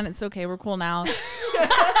understand. It's okay. We're cool now.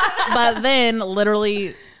 But then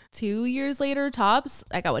literally 2 years later, tops,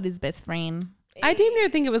 I got with his best friend. I damn near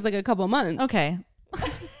think it was like a couple months. Okay.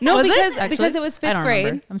 No, Was because it, actually? because it was I fifth don't grade.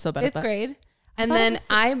 remember. I'm so bad at Fifth that. grade. And thought it then was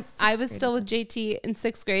I sixth was still with JT in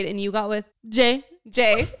 6th grade, and you got with Jay.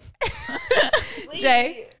 Jay.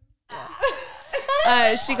 Jay.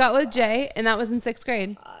 She got with Jay, and that was in 6th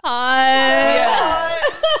grade.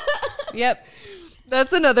 Yep.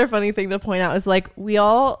 That's another funny thing to point out is like we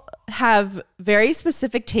all have very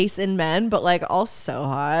specific tastes in men, but like all so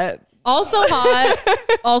hot. Also hot,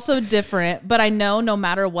 also different. But I know no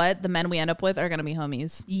matter what, the men we end up with are going to be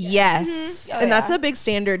homies. Yes. Mm-hmm. And that's a big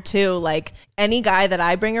standard too. Like any guy that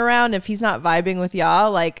I bring around, if he's not vibing with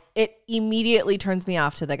y'all, like it immediately turns me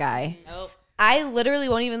off to the guy. Nope. I literally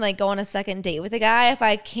won't even like go on a second date with a guy if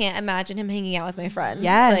I can't imagine him hanging out with my friends.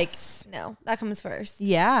 Yes. Like, no, that comes first.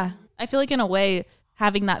 Yeah. I feel like in a way,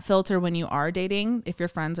 having that filter when you are dating, if your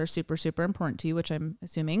friends are super, super important to you, which I'm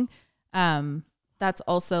assuming, that's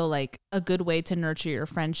also like a good way to nurture your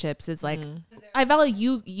friendships is like, I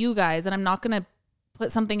value you guys and I'm not going to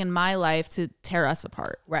put something in my life to tear us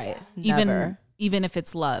apart. Right. Even if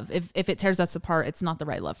it's love, if it tears us apart, it's not the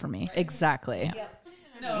right love for me. Exactly. Yeah.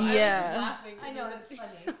 No, Yeah. I know it's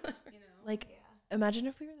funny. Like imagine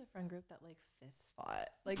if we were the friend group that like fist fought.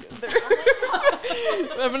 Like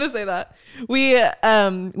I'm gonna say that. We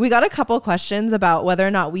got a couple questions about whether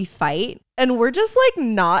or not we fight. And we're just like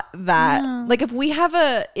not that. No. Like if we have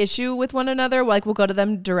a issue with one another, like we'll go to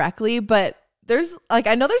them directly. But there's like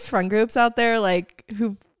I know there's friend groups out there like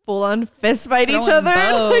who full on fist fight each Throwing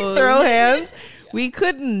other, like bows. throw hands. We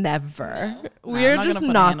could never. We're I'm not just gonna put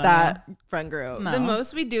a not hand on that friend group. No. The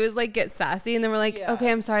most we do is like get sassy, and then we're like, Yeah.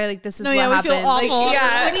 okay, I'm sorry, like this is No, what yeah, we happened. feel awful. Like,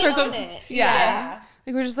 yeah, Like, we sorts of- own it. yeah.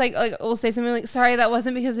 Like we're just like we'll say something like, sorry, that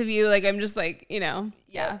wasn't because of you. Like I'm just like,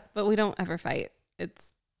 yeah. But we don't ever fight.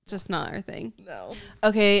 It's just not our thing. No.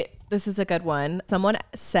 Okay, this is a good one. Someone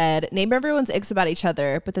said, name everyone's icks about each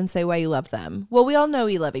other, but then say why you love them. Well, we all know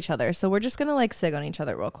we love each other, so we're just gonna like sig on each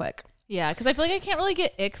other real quick. Yeah, because I feel like I can't really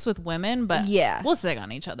get icks with women, but Yeah. we'll sig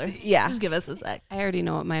on each other. Yeah. Just give us a sec. I already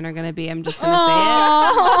know what mine are gonna be. I'm just gonna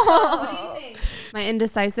say it. My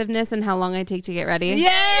indecisiveness and how long I take to get ready.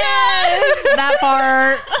 Yes! That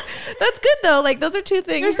part. That's good though. Like those are two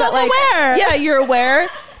things. You're that, like, self-aware. yeah, you're aware.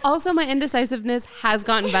 Also, my indecisiveness has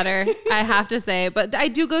gotten better, I have to say. But I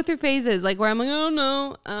do go through phases like where I'm like, oh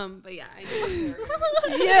no. But yeah, I do.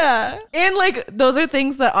 Yeah. And like those are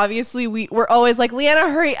things that obviously we're always like, Leanna,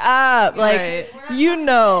 hurry up. Like Right. you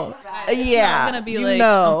know. Yeah. It's gonna be you like,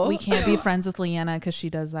 know. oh, we can't be friends with Leanna because she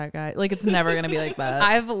does that guy. Like, it's never gonna be like that.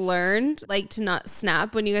 I've learned like to not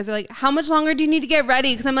snap when you guys are like, how much longer do you need to get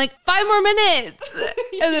ready? Because I'm like, 5 more minutes.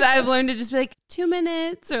 And then I've learned to just be like 2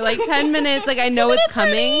 minutes or like 10 minutes. Like I know it's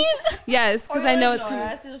coming. Yes, because I know it's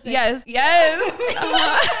coming. Yes,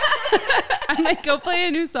 I'm like, go play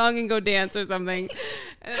a new song and go dance or something.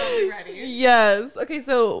 And I'll be ready. Yes. Okay,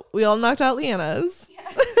 so we all knocked out Leanna's.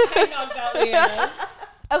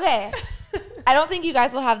 Okay. I don't think you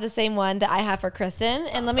guys will have the same one that I have for Kristen.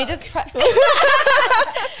 And let me just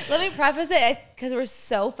let me preface it because we're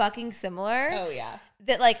so fucking similar. Oh yeah.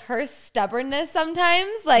 That like her stubbornness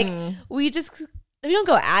sometimes, like we don't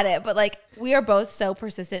go at it, but like we are both so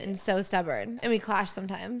persistent and so stubborn, and we clash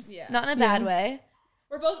sometimes. Yeah. Not in a bad way.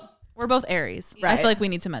 We're both Aries. I Right. feel like we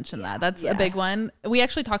need to mention that. That's Yeah. a big one. We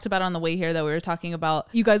actually talked about it on the way here that we were talking about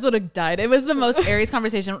you guys would have died. It was the most Aries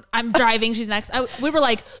conversation. I'm driving, she's next. We were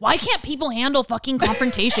like, why can't people handle fucking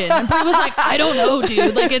confrontation? And Brie was like, I don't know,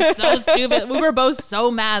 dude. Like, it's so stupid. We were both so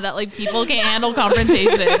mad that like people can't handle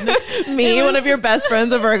confrontation. Me, one of your best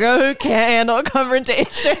friends, a Virgo who can't handle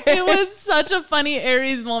confrontation. It was such a funny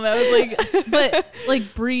Aries moment. I was like, but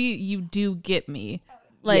like Brie, you do get me.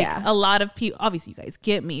 Like Yeah. a lot of people, obviously you guys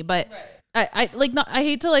get me, but I like not. I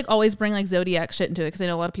hate to like always bring like zodiac shit into it because I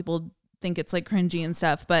know a lot of people think it's like cringy and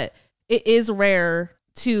stuff, but it is rare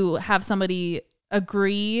to have somebody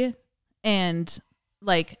agree and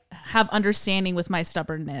like have understanding with my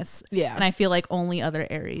stubbornness. Yeah. And I feel like only other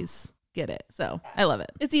Aries get it. So I love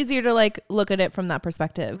it. It's easier to like look at it from that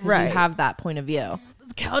perspective because Right. you have that point of view.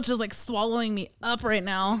 This couch is like swallowing me up right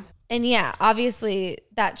now. And yeah, obviously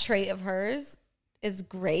that trait of hers is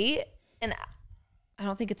great. And I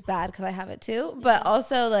don't think it's bad because I have it too. But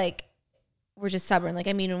also like we're just stubborn. Like,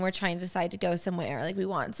 I mean, when we're trying to decide to go somewhere, like we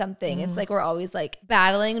want something, it's like we're always like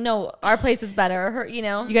battling. No, our place is better. Or her, you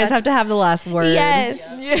know, You guys have to have the last word. Yes.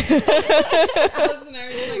 Alex and I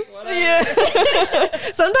were just like, whatever.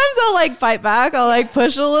 Yeah. Sometimes I'll like fight back. I'll like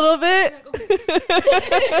push a little bit.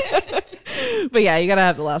 But yeah, you gotta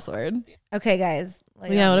have the last word. Okay, guys,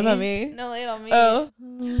 What about me? No, lay it on me. Oh.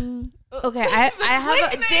 Okay, I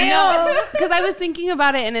have because I was thinking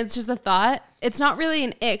about it and it's just a thought. It's not really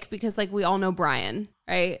an ick because like we all know Brian,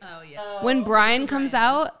 right? Oh yeah. When Brian comes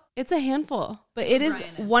out, it's a handful, but it is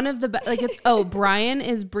one of the best. Like it's Brian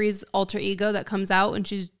is Bree's alter ego that comes out when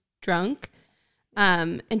she's drunk,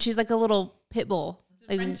 and she's like a little pit bull,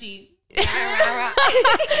 like.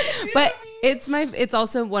 But it's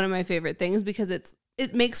also one of my favorite things because it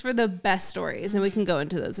makes for the best stories, and we can go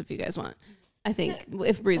into those if you guys want. I think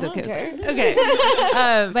if Bree's okay with it. Okay.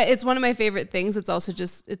 But it's one of my favorite things. It's also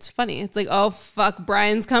just, it's funny. It's like, oh, fuck,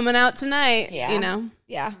 Brian's coming out tonight. Yeah. You know?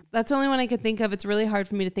 Yeah. That's the only one I could think of. It's really hard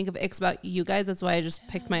for me to think of icks about you guys. That's why I just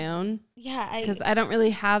picked my own. Yeah. Because I don't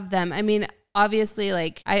really have them. I mean, obviously,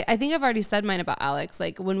 like, I think I've already said mine about Alex.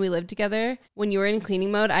 Like, when we lived together, when you were in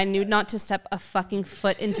cleaning mode, I knew not to step a fucking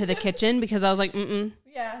foot into the kitchen because I was like,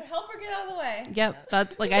 Yeah, help her get out of the way. Yep,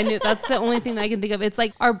 that's like I knew that's the only thing that I can think of. It's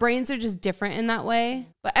like our brains are just different in that way,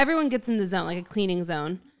 but everyone gets in the zone, like a cleaning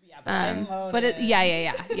zone. Yeah,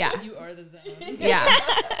 yeah. You are the zone. Yeah,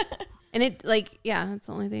 and it like that's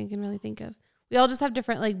the only thing I can really think of. We all just have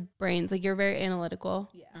different like brains. Like you're very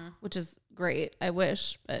analytical, which is great. I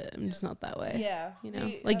wish, but I'm just not that way. Yeah, you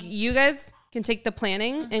know, like you guys can take the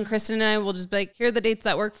planning, and Kristen and I will just be like, here are the dates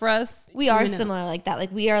that work for us. We are similar like that.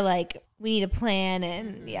 Like we are like. We need a plan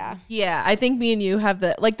and Yeah, I think me and you have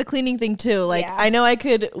the cleaning thing too. Like I know I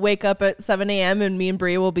could wake up at 7 a.m. and me and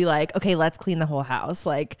Brie will be like, okay, let's clean the whole house.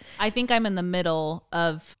 Like I think I'm in the middle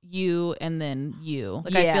of you and then you.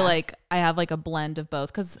 Like I feel like I have like a blend of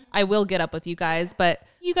both because I will get up with you guys, but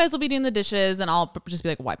you guys will be doing the dishes and I'll just be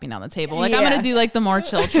like wiping down the table. Like I'm gonna do like the more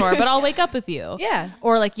chill chore, but I'll wake up with you. Yeah.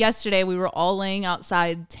 Or like yesterday we were all laying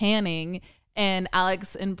outside tanning. And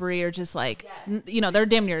Alex and Brie are just like, they're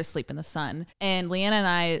damn near asleep in the sun. And Leanna and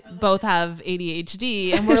I both have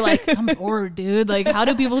ADHD. And we're like, I'm bored, dude. Like, how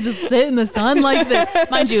do people just sit in the sun like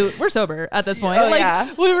this? Mind you, we're sober at this point.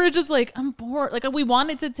 We were just like, I'm bored. Like, we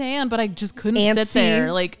wanted to tan, but I just couldn't sit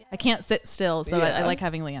there. Like, I can't sit still. So I like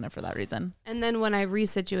having Leanna for that reason. And then when I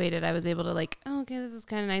resituated, I was able to like, oh, okay, this is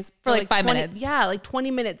kind of nice. For like 5 20, minutes. Yeah, like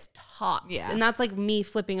 20 minutes tops. Yeah. And that's like me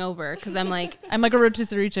flipping over because I'm like. I'm like a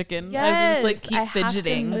rotisserie chicken. Yes. I just like keep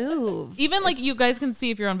fidgeting. Have to move. Even like you guys can see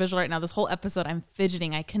if you're on visual right now, this whole episode I'm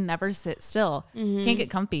fidgeting. I can never sit still. Can't get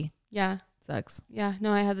comfy. Yeah. Sucks. Yeah.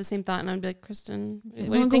 No, I had the same thought and I'd be like, Kristen,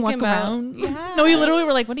 what are you thinking about? Yeah. No, we literally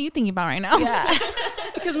were like, what are you thinking about right now? Yeah.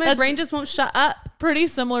 Because my brain just won't shut up. Pretty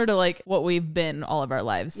similar to like what we've been all of our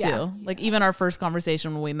lives too. Like even our first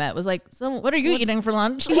conversation when we met was like, so what are you eating for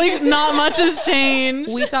lunch? Like not much has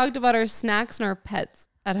changed. We talked about our snacks and our pets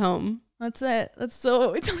at home. That's it. That's still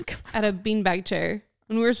what we talk about. At a beanbag chair.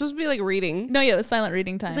 When we were supposed to be like reading. No, yeah, it was silent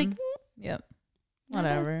reading time. Like, yep.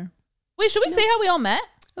 Whatever. Wait, should we say how we all met?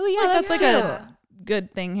 Oh yeah, that's like a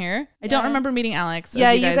good thing here. I don't remember meeting Alex.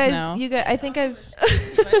 Yeah, as you guys know. You guys. I think I've.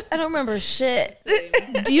 I don't remember shit.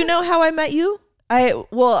 Do you know how I met you?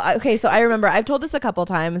 Okay, so I remember I've told this a couple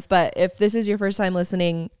times, but if this is your first time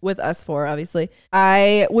listening with us four, obviously,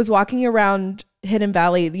 I was walking around Hidden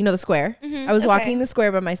Valley, the square. I was walking the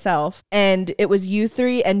square by myself, and it was you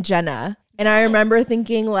three and Jenna. And I remember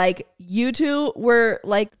thinking like you two were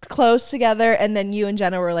like close together, and then you and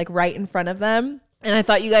Jenna were like right in front of them. And I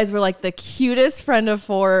thought you guys were like the cutest friend of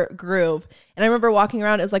four group. And I remember walking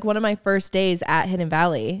around. It was like one of my first days at Hidden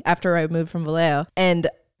Valley after I moved from Vallejo. And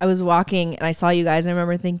I was walking and I saw you guys. And I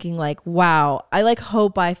remember thinking like, wow, I like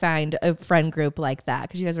hope I find a friend group like that.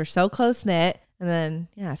 Because you guys were so close knit. And then,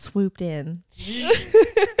 I swooped in.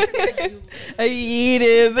 I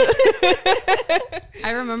yeeted.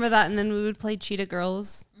 I remember that. And then we would play Cheetah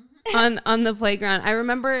Girls on the playground. I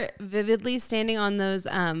remember vividly standing on those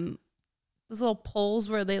little poles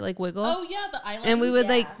where they like wiggle. Oh yeah, the island. And we would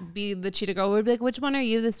like be the cheetah girl. We'd be like, which one are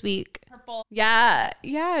you this week? Purple. Yeah.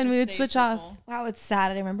 And we would switch off. Wow, it's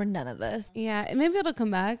sad. I remember none of this. Yeah. And maybe it'll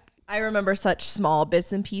come back. I remember such small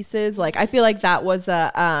bits and pieces. Like I feel like that was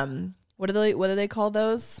a what do they call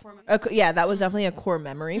those? That was definitely a core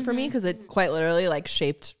memory for me because it quite literally like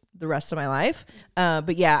shaped the rest of my life.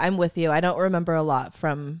 But yeah, I'm with you. I don't remember a lot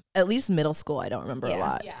from at least middle school. I don't remember a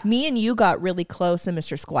lot. Yeah. Me and you got really close in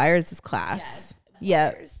Mr. Squires' class.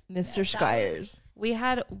 Yes, Mr. Squires. We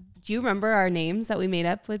had, do you remember our names that we made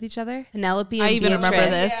up with each other? Penelope and I even Beatrice.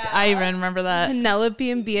 remember this. Yeah. I even remember that.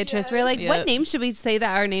 Penelope and Beatrice. We were like, what name should we say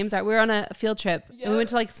that our names are? We were on a field trip and we went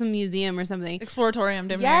to like some museum or something. Exploratorium,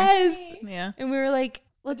 didn't we? Yes. Yeah. And we were like,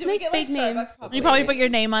 let's make fake names. You probably put your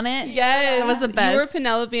name on it. Yes. That was the best. You were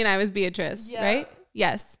Penelope and I was Beatrice, right?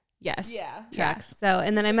 Yes. Yeah. Tracks. So,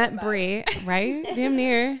 and then I met Brie, right? Damn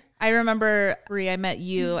near. I remember, Brie, I met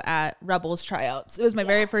you at Rebels tryouts. It was my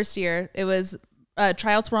very first year. It was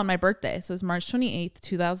tryouts were on my birthday. So it was March 28th,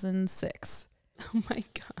 2006. Oh my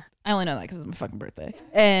God. I only know that because it's my fucking birthday.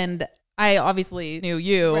 And I obviously knew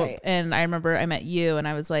you. Right. And I remember I met you and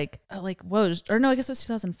I was like, whoa. Or no, I guess it was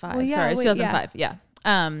 2005. Well, yeah, Sorry, it was wait, 2005. Yeah.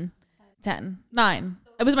 9.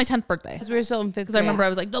 It was my 10th birthday. Because we were still in 5th grade. Because I remember I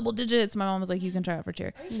was like double digits. My mom was like, you can try out for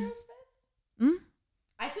cheer. Are you sure it's 5th? Hmm?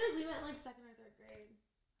 I feel like we went like 2nd or 3rd grade.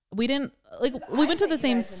 We didn't, like, we went to the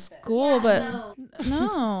same school, but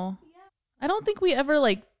no. I don't think we ever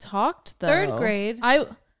like talked though. 3rd grade.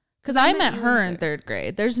 Because I met her in 3rd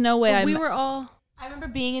grade. There's no way But we were all. I remember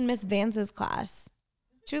being in Miss Vance's class.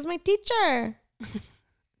 She was my teacher.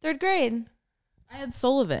 3rd grade. I had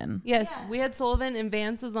Sullivan. Yes, we had Sullivan and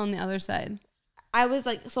Vance was on the other side. I was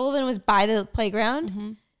like, Sullivan was by the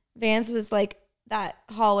playground. Vance was like that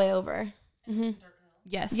hallway over.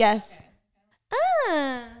 Yes. Yes.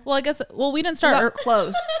 Well, I guess. Well, we didn't start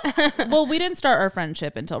Close. Well, we didn't start our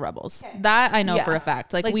friendship until Rebels. That I know Yeah. for a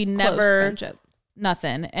fact. Like we close never friendship.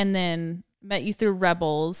 nothing, and then met you through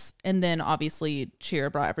Rebels, and then obviously cheer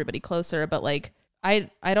brought everybody closer. But like I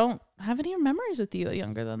don't have any memories with you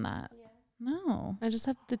younger than that. No. I just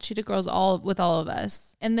have the Cheetah Girls all with all of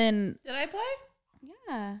us. And then Did I play?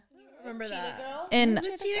 Yeah. Remember that? in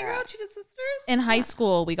Cheetah Girl, Cheetah Sisters? in high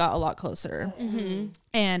school we got a lot closer.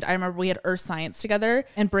 And I remember we had Earth Science together,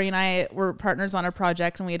 and Brie and I were partners on a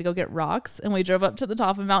project, and we had to go get rocks, and we drove up to the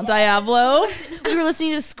top of Mount Diablo. We were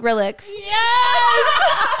listening to Skrillex.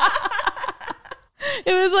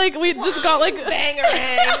 It was like we just got like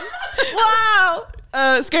Bangerang. Wow.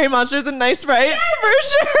 Scary Monsters and Nice Sprites for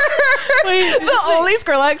sure. Wait, the only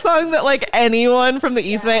Skrillex song that like anyone from the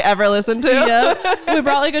East Bay ever listened to. Yep. We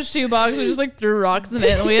brought like a shoebox. We just like threw rocks in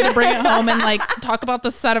it, and we had to bring it home and like talk about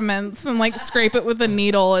the sediments and like scrape it with a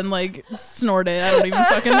needle and like snort it. I don't even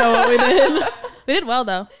fucking know what we did. We did well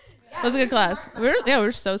though. It was a good class. We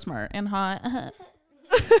were so smart and hot.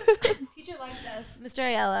 Teacher liked us. Mr.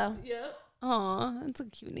 Aiello. Aw, that's a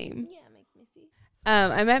cute name. Yeah, make me see.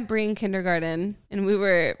 I met Brie in kindergarten, and we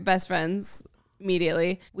were best friends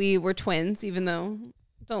immediately. We were twins, even though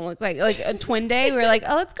don't look like a twin day. We were like,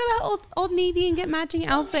 oh, let's go to Old Navy and get matching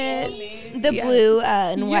outfits. The blue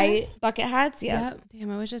and white bucket hats. Yeah. Yeah.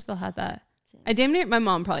 Damn, I wish I still had that. I damn near, my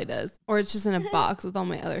mom probably does. Or it's just in a box with all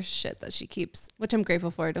my other shit that she keeps, which I'm grateful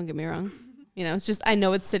for. Don't get me wrong. You know, it's just, I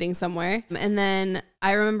know it's sitting somewhere. And then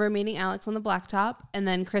I remember meeting Alex on the blacktop. And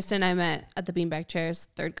then Kristen I met at the beanbag chairs,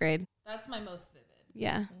 3rd grade. That's my most vivid.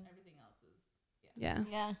 Yeah. Everything else is. Yeah.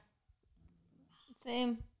 Yeah.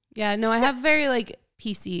 Same. Yeah. No, I have very like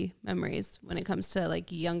PC memories when it comes to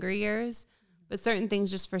like younger years. But certain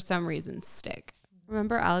things just for some reason stick.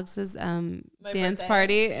 Remember Alex's dance birthday.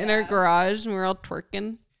 party in our garage and we were all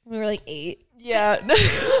twerking? We were like 8. Yeah.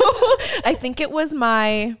 I think it was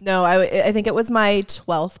my I think it was my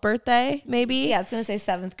 12th birthday, maybe. Yeah, I was going to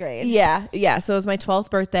say 7th grade. Yeah. So it was my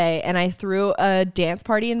 12th birthday, and I threw a dance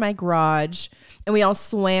party in my garage, and we all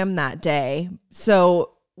swam that day.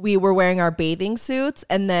 So we were wearing our bathing suits,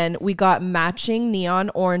 and then we got matching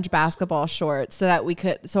neon orange basketball shorts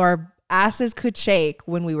so our asses could shake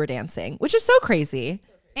when we were dancing, which is so crazy.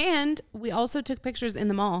 And we also took pictures in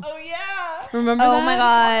the mall. Oh yeah. Remember Oh that? my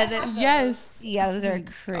God. Yes. Yeah, those are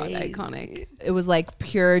God, crazy. iconic. It was like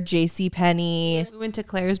pure JCPenney. We went to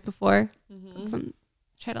Claire's before.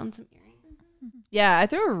 Tried on some earrings. Yeah, I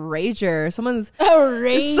threw a rager. Someone's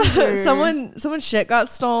Ranger. someone's shit got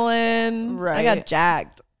stolen. I Right. got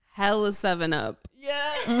jacked. Hella 7-Up.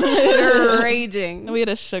 Yeah. They're raging. We had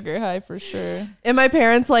a sugar high for sure. And my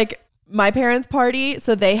parents' party,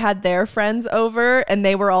 so they had their friends over, and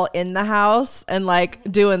they were all in the house and like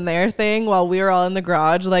doing their thing while we were all in the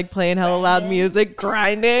garage like playing hella loud music,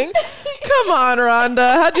 grinding. Come on,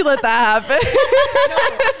 Rhonda, how'd you let that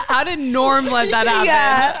happen? How did Norm let that happen?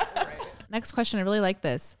 Yeah. Next question. I really like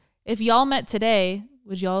this. If y'all met today,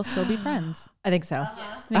 would y'all still be friends? I think so.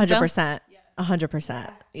 Think so? 100%.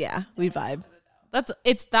 100%. Yeah, we'd vibe.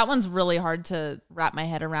 That one's really hard to wrap my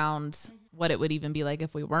head around what it would even be like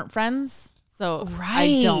if we weren't friends. So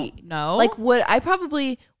I don't know. Like, I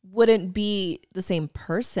probably wouldn't be the same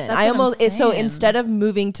person. That's I what I'm almost so saying. instead of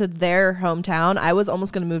moving to their hometown, I was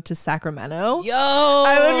almost going to move to Sacramento. yo,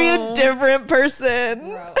 I would be a different person.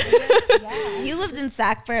 You lived in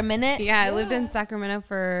Sac for a minute. Yeah, I lived in Sacramento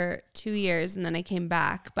for 2 years and then I came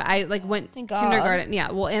back. But I like went Thank God. kindergarten.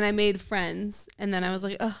 Yeah, well, and I made friends. And then I was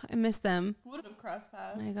like, ugh, I miss them. would have crossed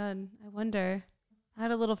paths. Oh my God, I wonder. I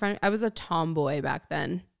had a little friend. I was a tomboy back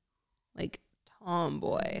then. Like,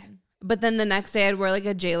 tomboy. But then the next day I'd wear like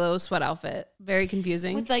a J-Lo sweat outfit. Very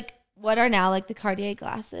confusing. With like what are now like the Cartier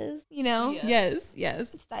glasses, you know? Yeah.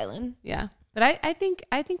 Yes. Styling. Yeah. But I think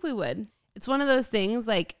we would. It's one of those things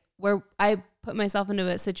like where I put myself into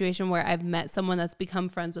a situation where I've met someone that's become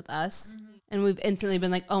friends with us and we've instantly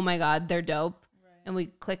been like, oh my God, they're dope. And we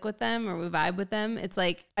click with them or we vibe with them. It's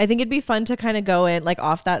like, I think it'd be fun to kind of go in like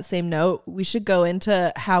off that same note. We should go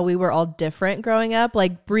into how we were all different growing up.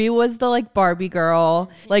 Like Brie was the like Barbie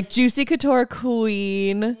girl, like Juicy Couture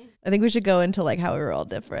queen. I think we should go into like how we were all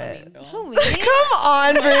different. Oh, Come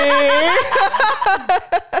on,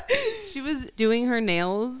 Brie. she was doing her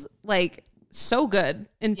nails like so good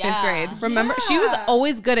in 5th grade. Remember, she was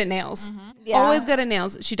always good at nails. Always good at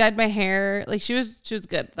nails. She dyed my hair. Like she was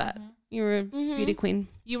good at that. You were a beauty queen.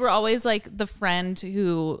 You were always like the friend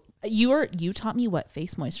who you taught me what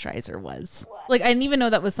face moisturizer was. Like I didn't even know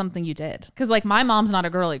that was something you did. Cause like my mom's not a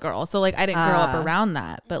girly girl. So like I didn't grow up around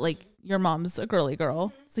that. But like your mom's a girly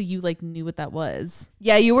girl. So you like knew what that was.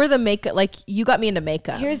 Yeah, you were the makeup. Like you got me into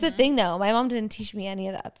makeup. Here's the thing though. My mom didn't teach me any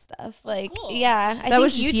of that stuff. Like, yeah. I that think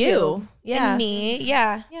was just you. Two Yeah. and me.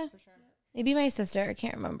 Yeah. Yeah. For sure. Maybe my sister. I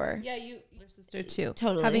can't remember. Yeah, your sister too.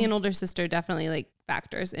 Totally. Having an older sister definitely like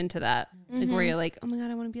factors into that. Like where you're like, oh my God,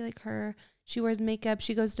 I want to be like her. She wears makeup.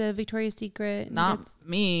 She goes to Victoria's Secret. And Not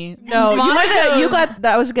me. No, you got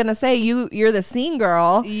that. I was gonna say you're the scene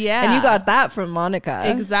girl. Yeah. And you got that from Monica.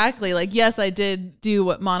 Exactly. Like, yes, I did do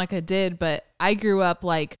what Monica did, but I grew up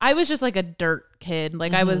like, I was just like a dirt kid.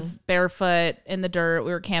 Like I was barefoot in the dirt.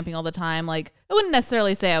 We were camping all the time. Like I wouldn't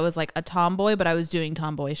necessarily say I was like a tomboy, but I was doing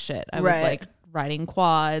tomboy shit. I was like riding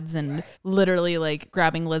quads and literally like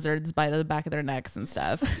grabbing lizards by the back of their necks and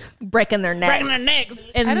stuff. Breaking their necks.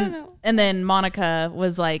 And, I don't know. And then Monica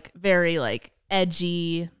was like very like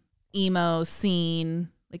edgy, emo scene,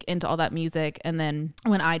 like into all that music. And then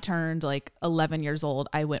when I turned like 11 years old,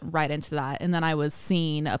 I went right into that. And then I was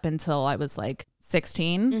scene up until I was like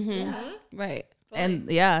 16. Right. And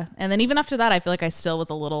yeah. And then even after that, I feel like I still was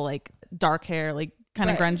a little like dark hair, like kind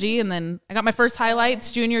of grungy. And then I got my first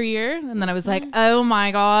highlights junior year. And then I was like, oh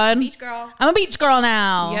my God. Beach girl. I'm a beach girl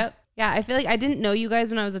now. Yep. Yeah, I feel like I didn't know you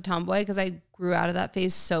guys when I was a tomboy because I grew out of that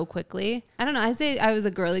phase so quickly. I don't know. I say I was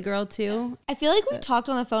a girly girl too. I feel like we talked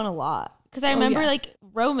on the phone a lot. Because I remember like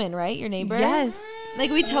Roman, right? Your neighbor? Yes. Like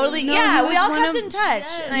we totally, he we was all one kept of- in touch.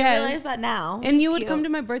 And I realize that now. which And is you would cute. come to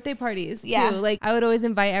my birthday parties Yeah. too. Like I would always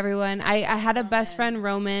invite everyone. I had a best friend,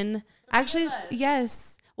 Roman. Actually,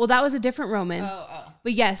 yes. Well, that was a different Roman.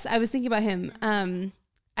 But yes, I was thinking about him.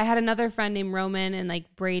 I had another friend named Roman and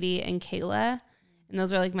like Brady and Kayla. And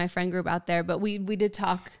those are like my friend group out there. But we did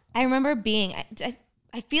talk. I remember being,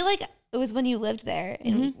 I feel like it was when you lived there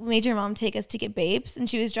and we made your mom take us to get babes and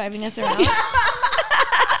she was driving us around.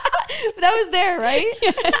 That was there, right?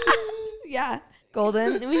 Yes. Yeah.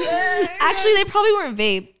 Golden. Actually, they probably weren't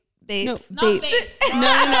babes. No, Not babe. babes.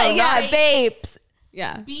 No. Yeah, babes.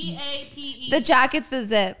 Yeah. BAPE. The jacket's the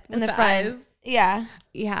zip in the the front. eyes. Yeah.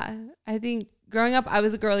 Yeah. I think growing up, I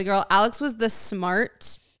was a girly girl. Alex was the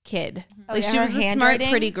smart kid. Like yeah, she her was the smart, handwriting?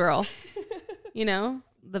 pretty girl. You know?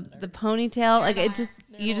 The ponytail. Like it just,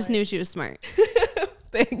 you just knew she was smart.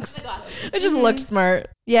 Thanks. I just looked smart.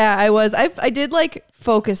 Yeah, I was. I did like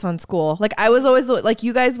focus on school. Like I was always like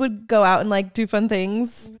you guys would go out and like do fun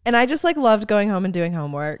things, and I just like loved going home and doing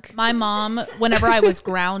homework. My mom, whenever I was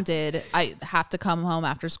grounded, I have to come home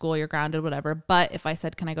after school. You're grounded, whatever. But if I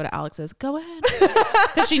said, "Can I go to Alex's?" Go ahead,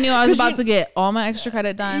 because she knew I was about to get all my extra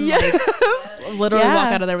credit done. Yeah. Like, literally walk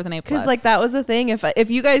out of there with an A+. Because like that was the thing.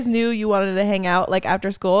 If you guys knew you wanted to hang out like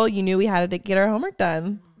after school, you knew we had to get our homework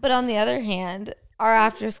done. But on the other hand, our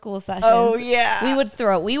after school sessions. Oh, yeah.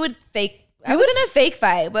 We would fake. I was in a fake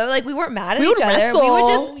fight, but like we weren't mad at each other. wrestle. We would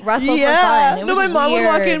just wrestle for fun. It No, was my mom would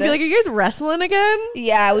walk in and be weird. like, "Are you guys wrestling again?"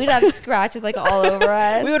 Yeah, we'd have scratches like all over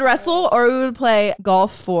us. We would wrestle, or we would play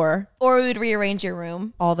golf 4 Or we would rearrange your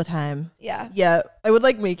room. all the time. Yeah. Yeah, I would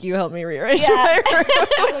like make you help me rearrange Yeah. my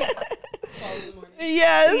room.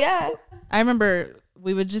 Yes. Yeah. I remember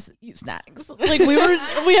we would just eat snacks. Like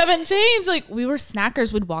we haven't changed. Like we were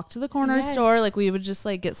snackers. We'd walk to the corner store. Like we would just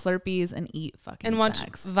like get Slurpees and eat fucking And watch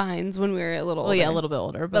snacks. Vines when we were a little Oh older. yeah, a little bit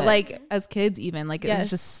older, but like as kids, even like it Yes. was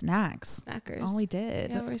just snacks. Snackers. That's all we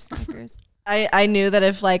did. Yeah, we're snackers. I knew that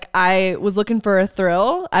if like I was looking for a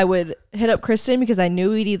thrill, I would hit up Kristen because I knew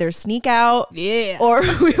we'd either sneak out Yeah. or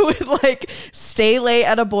we would like stay late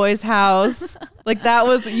at a boy's house. Like that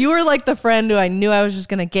was, you were like the friend who I knew I was just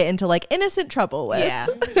going to get into like innocent trouble with. Yeah.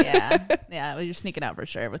 Well, you're sneaking out for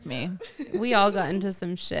sure with me. We all got into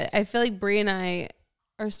some shit. I feel like Brie and I,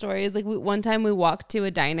 our story is like one time we walked to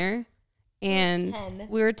a diner and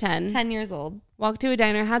we were 10. 10 years old. Walked to a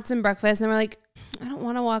diner, had some breakfast, and we're like, I don't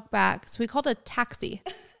want to walk back. So we called a taxi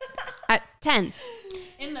at 10.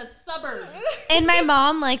 In the suburbs. And my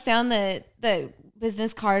mom like found the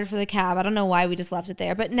business card for the cab. I don't know why we just left it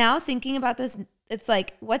there. But now thinking about this it's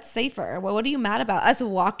like, what's safer? What are you mad about? Us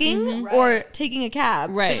walking or taking a cab?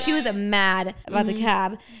 Right. She was mad about the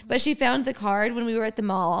cab, but she found the card when we were at the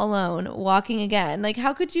mall alone, walking again. Like,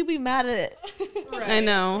 how could you be mad at it? I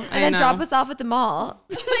know. And then drop us off at the mall.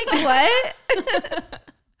 Like, what?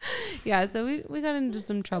 Yeah, so we got into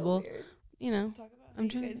some trouble. You know, I'm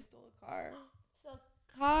trying to stole a car.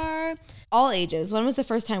 Car, all ages. When was the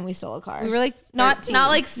first time we stole a car? We were like not 13.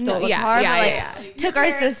 like stole a car, but like took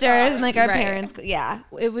our sisters and like our parents. Yeah,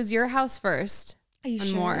 It was your house first. Are you and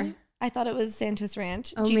sure? more. I thought it was Santos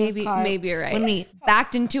Ranch. Oh, Gina's maybe car you're right. when we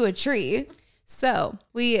backed into a tree. So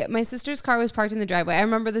my sister's car was parked in the driveway. I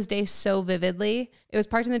remember this day so vividly. It was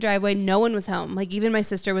parked in the driveway. No one was home. Like even my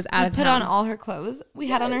sister was out of Put town. on all her clothes. We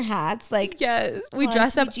had on our hats. Like Yes. We Wanted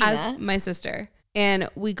dressed to up be Gina. as my sister. And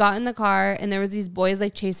we got in the car and there was these boys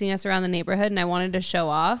like chasing us around the neighborhood and I wanted to show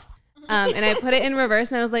off. And I put it in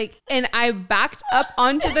reverse and I was like, and I backed up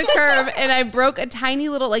onto the curb and I broke a tiny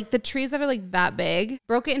little, like the trees that are like that big,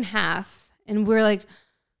 broke it in half. And we're like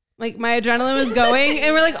my adrenaline was going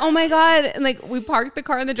and we're like, oh my God. And like we parked the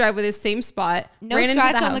car in the driveway, the same spot. no ran into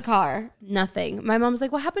scratch the on the house. car. Nothing. My mom was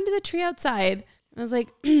like, what happened to the tree outside? I was like,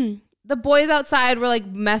 the boys outside were like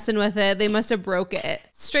messing with it. They must have broke it.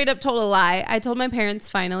 Straight up told a lie. I told my parents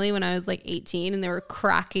finally when I was like 18 and they were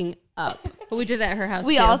cracking up. But we did that at her house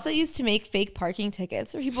We too. also used to make fake parking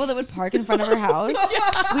tickets for people that would park in front of our house.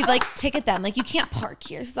 We'd like ticket them. Like, you can't park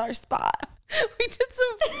here. This is our spot. We did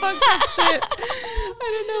some fucked up shit.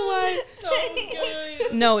 I don't know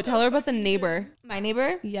why. No, tell her about the neighbor. My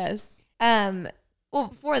neighbor. Yes. Well,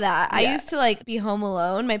 before that, I used to like be home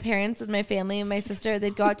alone. My parents and my family and my sister,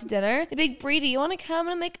 they'd go out to dinner. They'd be like, Bree, do you want to come?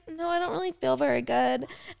 And I'm like, no, I don't really feel very good.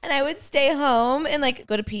 And I would stay home and like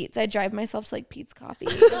go to Pete's. I'd drive myself to like Pete's Coffee.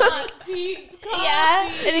 Pete's Coffee. Yeah.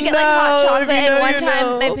 And I'd get like hot chocolate. And one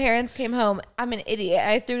time my parents came home. I'm an idiot.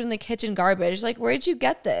 I threw it in the kitchen garbage. Like, where'd you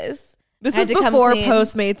get this? This I was had to come before clean.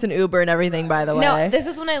 Postmates and Uber and everything, by the way. No, this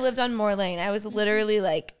is when I lived on Moore Lane. I was literally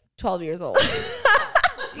like 12 years old.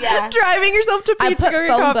 Yeah. Driving yourself to I Pizza put Curry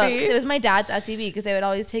phone Coffee. books. It was my dad's SUV because I would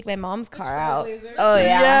always take my mom's car out. Oh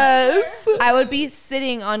yeah. Yes. I would be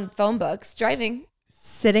sitting on phone books driving.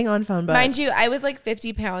 Sitting on phone books. Mind you, I was like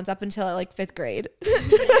 50 pounds up until like 5th grade.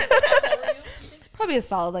 Probably a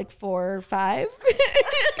solid like 4 or 5.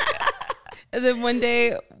 And then one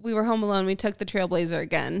day we were home alone. We took the Trailblazer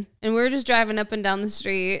again and we were just driving up and down the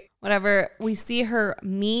street, whatever. We see her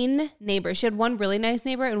mean neighbor. She had one really nice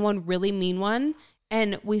neighbor and one really mean one.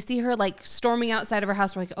 And we see her like storming outside of her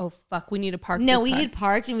house. We're like, oh fuck, we need to park No, this we car. had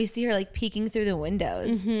parked and we see her like peeking through the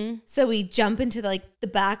windows. So we jump into like the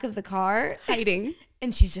back of the car hiding.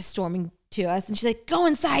 and she's just storming to us and she's like, go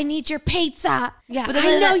inside and eat your pizza. Yeah, But then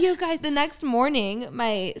I know you guys. The next morning,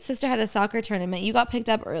 my sister had a soccer tournament. You got picked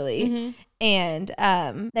up early. And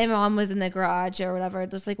my mom was in the garage or whatever,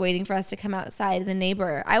 just like waiting for us to come outside. The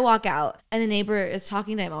neighbor, I walk out and the neighbor is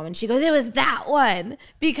talking to my mom and she goes, it was that one.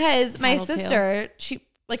 Because my Tattletale. sister,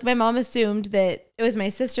 my mom assumed that it was my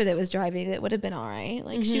sister that was driving. That would have been all right.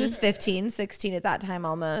 Like she was 15, 16 at that time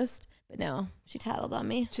almost. But no, she tattled on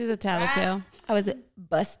me. She's a tattletale. I was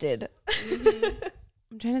busted.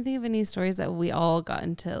 I'm trying to think of any stories that we all got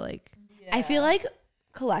into like. I feel like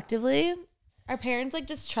collectively, our parents like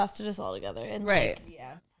just trusted us all together. And Right.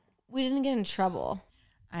 like, we didn't get in trouble.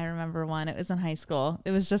 I remember one. It was in high school.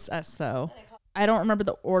 It was just us though. I don't remember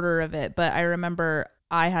the order of it, but I remember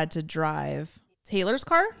I had to drive Taylor's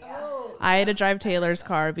car. I had to drive Taylor's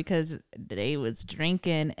car because they was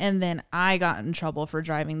drinking, and then I got in trouble for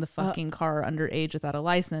driving the fucking car underage without a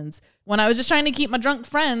license when I was just trying to keep my drunk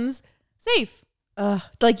friends safe.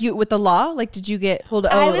 Like you with the law? Like, did you get pulled?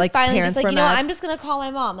 I was like finally parents just like, were you know what? mad? I'm just going to call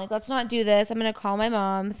my mom. Like, let's not do this. I'm going to call my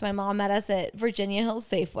mom. So my mom met us at Virginia Hills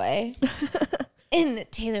Safeway. And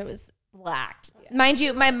Taylor was blacked. Mind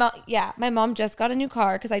you, my mom just got a new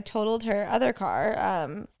car because I totaled her other car.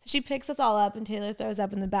 So she picks us all up and Taylor throws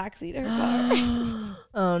up in the backseat of her car.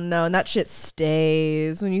 Oh no, and that shit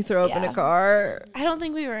stays when you throw up in Yeah. a car. I don't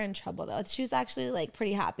think we were in trouble though. She was actually like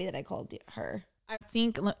pretty happy that I called her. I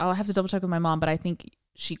think I'll have to double check with my mom, but I think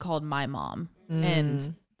she called my mom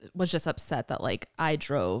and was just upset that like I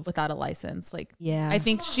drove without a license. Like, Yeah. I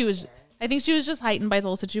think she was just heightened by the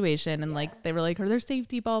whole situation, and like they were like, their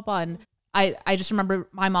safety, blah blah. And I just remember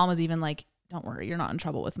my mom was even like, don't worry, you're not in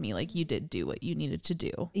trouble with me. Like, you did do what you needed to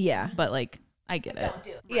do. Yeah. But like, I get it.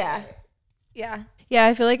 Yeah. Yeah. Yeah,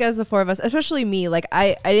 I feel like as the four of us, especially me, like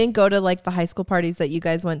I didn't go to like the high school parties that you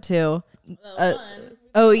guys went to.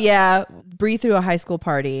 Oh yeah, Bree threw a high school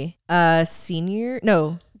party. Junior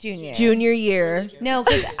year. No,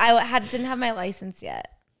 because I didn't have my license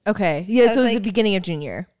yet. Okay, yeah, I so it was was the like- beginning of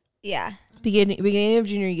junior. Yeah. Beginning of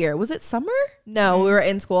junior year. Was it summer? No, we were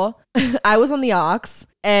in school. I was on the aux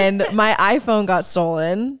and my iPhone got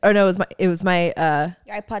stolen. Or no, it was my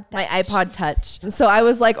Your iPod Touch. my iPod Touch. So I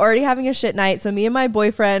was like already having a shit night. So me and my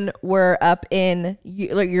boyfriend were up in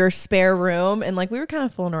like your spare room and like we were kind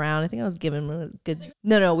of fooling around. I think I was giving him a good.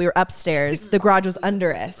 No, we were upstairs. The garage was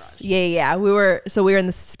under us. Yeah. We were in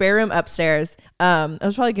the spare room upstairs. I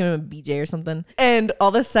was probably giving him a BJ or something. And all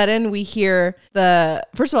of a sudden we hear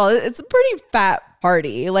first of all, it's a pretty fat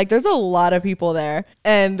party. Like there's a lot of people there.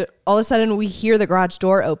 And all of a sudden we hear the garage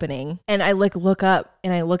door opening. And I like look up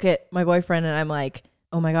and I look at my boyfriend and I'm like,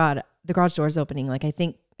 oh my God, the garage door is opening. Like I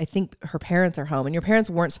think her parents are home and your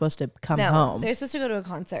parents weren't supposed to come home. They're supposed to go to a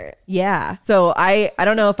concert. Yeah. So I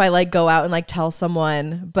don't know if I like go out and like tell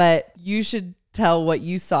someone, but you should tell what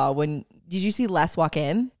you saw when. Did you see Les walk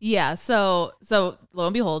in? Yeah. So lo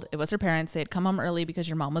and behold, it was her parents. They had come home early because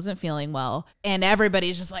your mom wasn't feeling well. And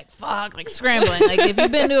everybody's just like, fuck, like scrambling. Like if you've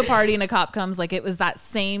been to a party and a cop comes, like it was that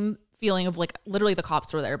same feeling of like literally the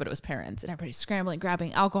cops were there, but it was parents and everybody's scrambling,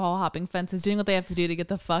 grabbing alcohol, hopping fences, doing what they have to do to get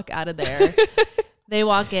the fuck out of there. They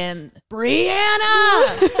walk in,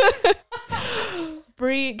 Brianna!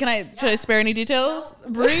 Bree, should I spare any details?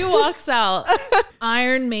 No. Bree walks out,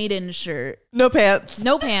 Iron Maiden shirt. No pants.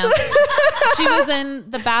 She was in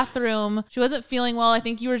the bathroom. She wasn't feeling well. I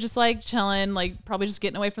think you were just like chilling, like probably just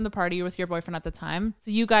getting away from the party with your boyfriend at the time. So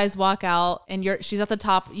you guys walk out and she's at the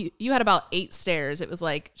top. You had about 8 stairs. It was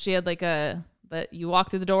like, she had like but you walk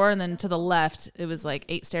through the door and then to the left, it was like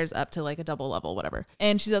 8 stairs up to like a double level, whatever.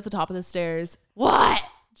 And she's at the top of the stairs. What?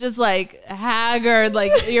 Just like haggard,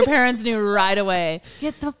 like your parents knew right away.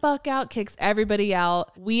 Get the fuck out, kicks everybody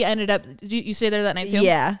out. We ended up, did you stay there that night too?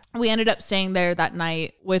 Yeah. We ended up staying there that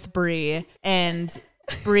night with Bree, and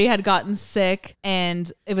Bree had gotten sick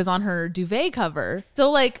and it was on her duvet cover. So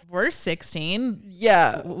like we're 16.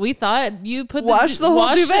 Yeah. We thought you put wash the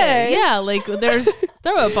whole duvet. It. Yeah. Like there's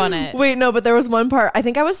throw up on it. Wait, no, but there was one part. I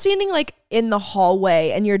think I was standing like in the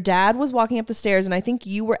hallway and your dad was walking up the stairs and I think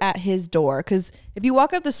you were at his door. Because if you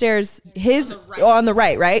walk up the stairs, on the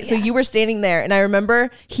right? Yeah. So you were standing there and I remember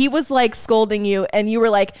he was like scolding you and you were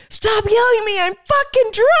like, stop yelling at me, I'm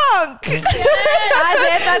fucking drunk. As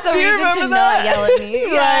if that's a reason to not yell at me.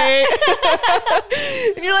 Right.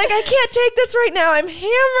 And you're like, I can't take this right now, I'm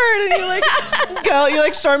hammered. And you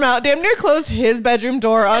like storm out, damn near close his bedroom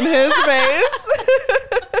door on his face.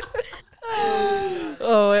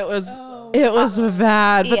 Oh, it was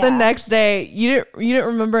bad. But the next day, you didn't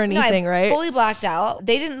remember anything, right? Fully blacked out.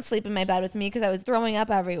 They didn't sleep in my bed with me because I was throwing up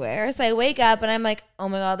everywhere. So I wake up and I'm like, oh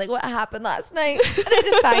my God, like what happened last night? And I had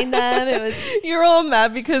to find them. It was. You're all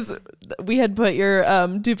mad because we had put your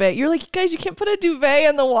duvet. You're like, guys, you can't put a duvet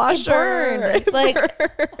in the washer. It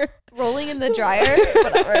burned. Rolling in the dryer,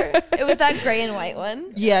 whatever. It was that gray and white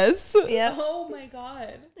one. Yes. Yeah. Oh my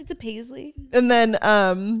God. It's a paisley. And then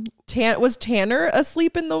was Tanner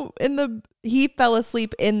asleep he fell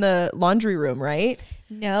asleep in the laundry room, right?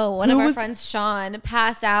 No, one of our friends, Sean,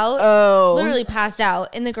 passed out. Oh. Literally passed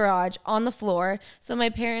out in the garage on the floor. So my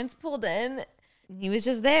parents pulled in. He was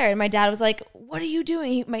just there. And my dad was like, what are you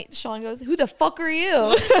doing? Sean goes, who the fuck are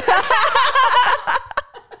you?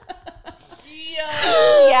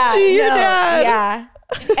 Yeah. Your dad. Yeah.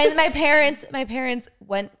 And my parents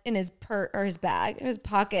went in his his bag, his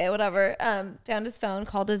pocket, whatever, found his phone,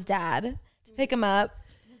 called his dad to pick him up.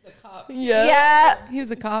 He was a cop. Yeah. He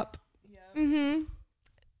was a cop. Yeah. Mm-hmm.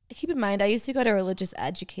 Keep in mind, I used to go to religious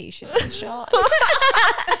education with Sean.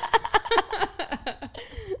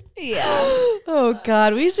 Yeah. Oh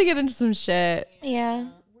God, we used to get into some shit. Yeah.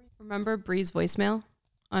 Remember Bree's voicemail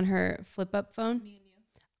on her flip up phone?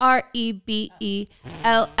 REBELS.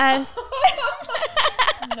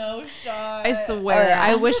 No shot. I swear. Oh, yeah.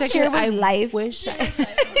 I wish I could. Cheer was I life. wish. Cheer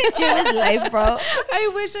was life, bro.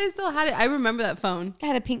 I wish I still had it. I remember that phone. It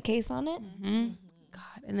had a pink case on it. Mm-hmm.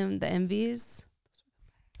 God, and then the envies,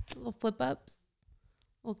 little flip ups,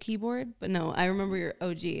 little keyboard. But no, I remember your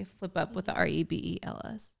OG flip up with the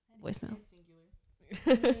REBELS voicemail.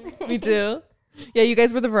 Me too. Yeah, you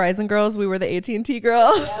guys were the Verizon girls. We were the AT&T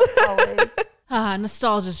girls. Yeah, always.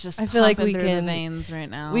 Nostalgia's just I feel like we through can the veins right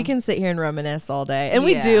now. We can sit here and reminisce all day, and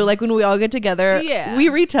we do. Like when we all get together, we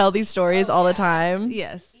retell these stories all the time.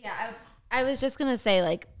 Yes. Yeah, I was just gonna say,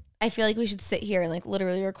 like, I feel like we should sit here and like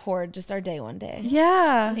literally record just our day one day.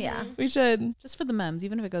 Yeah, Yeah, we should. Just for the memes,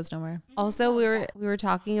 even if it goes nowhere. Also, we were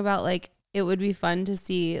talking about like it would be fun to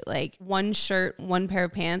see like one shirt, one pair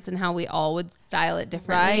of pants, and how we all would style it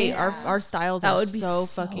differently. Right. Our styles That are would be so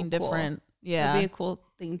so fucking cool. different. Yeah. It'd be a cool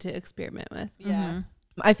thing to experiment with. Yeah.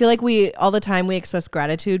 I feel like all the time we express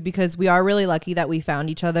gratitude because we are really lucky that we found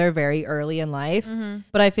each other very early in life.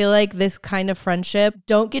 But I feel like this kind of friendship,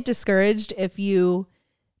 don't get discouraged if you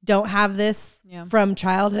don't have this from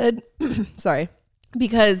childhood. Sorry.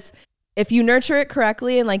 Because if you nurture it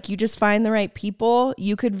correctly and like you just find the right people,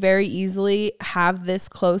 you could very easily have this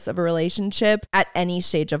close of a relationship at any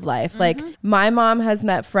stage of life. Like my mom has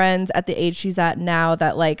met friends at the age she's at now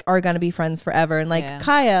that like are going to be friends forever. And like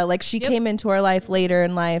Kaya, like she came into our life later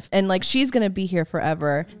in life and like she's going to be here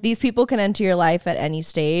forever. These people can enter your life at any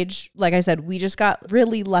stage. Like I said, we just got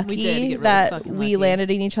really lucky that we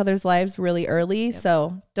landed in each other's lives really early.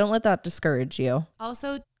 So don't let that discourage you.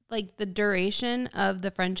 Also, like the duration of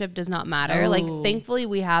the friendship does not matter. Like thankfully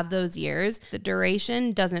we have those years. The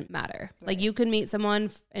duration doesn't matter. Right. Like you can meet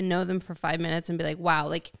someone and know them for 5 minutes and be like, wow,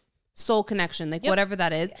 like soul connection, like whatever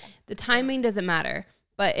that is. Yeah. The timing doesn't matter,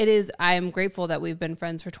 but it is, I am grateful that we've been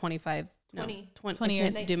friends for 20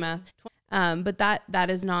 years to do math. But that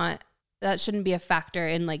is not, that shouldn't be a factor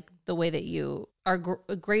in like the way that you are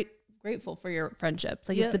grateful for your friendships.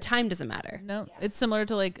 Like the time doesn't matter. No, it's similar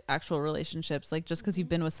to like actual relationships. Like just because you've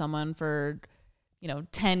been with someone for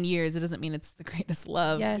 10 years, it doesn't mean it's the greatest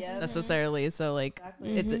love necessarily. So like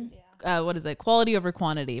what is it, quality over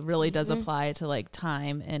quantity really does apply to like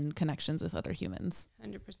time and connections with other humans.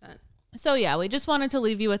 100%. So yeah, we just wanted to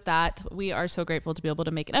leave you with that. We are so grateful to be able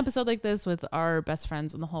to make an episode like this with our best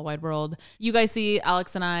friends in the whole wide world. You guys see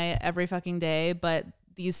Alex and I every fucking day, but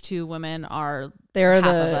these two women are half of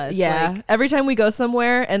us. Like, every time we go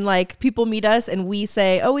somewhere and like people meet us and we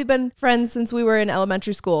say, oh, we've been friends since we were in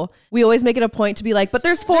elementary school, we always make it a point to be like, but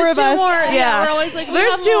there's four of us. More. Yeah, we're always like,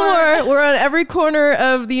 there's two more. We're on every corner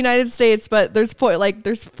of the United States, but there's four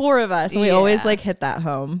of us, and we always like hit that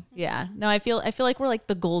home. Yeah, no, I feel like we're like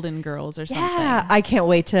the Golden Girls or something. Yeah, I can't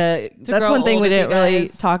wait to that's one thing we didn't really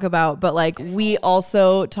talk about, but like we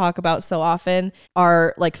also talk about so often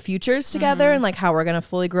our like futures together and like how we're gonna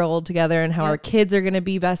fully grow old together and how our kids are gonna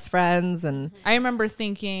be best friends. And I remember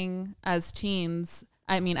thinking as teens,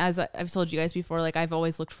 I mean, as I've told you guys before, like I've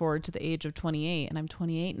always looked forward to the age of 28 and I'm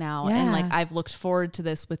 28 now. Yeah. And like, I've looked forward to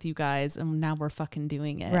this with you guys and now we're fucking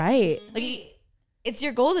doing it. Right. Like it's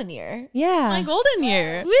your golden year. Yeah. My golden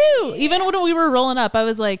year. Woo. Even when we were rolling up, I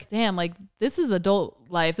was like, damn, like this is adult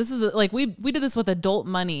life. This is like, we did this with adult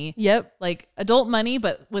money. Yep. Like adult money,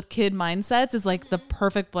 but with kid mindsets is like the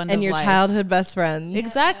perfect blend of life. And your childhood best friends.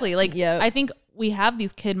 Exactly. Like, I think we have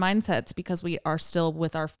these kid mindsets because we are still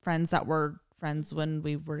with our friends that were friends when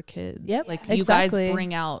we were kids. Yep. Like you guys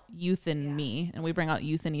bring out youth in me and we bring out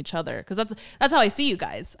youth in each other. Cause that's how I see you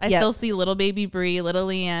guys. I still see little baby Bree, little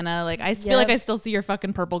Leanna. Like I feel like I still see your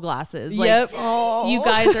fucking purple glasses. Like you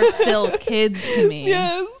guys are still kids to me.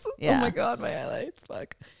 Yes. Yeah. Oh my God, my highlights.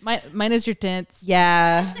 Fuck. Mine is your tints.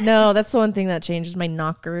 Yeah. No, that's the one thing that changes my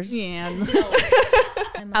knockers. Yeah.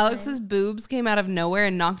 Alex's boobs came out of nowhere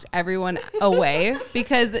and knocked everyone away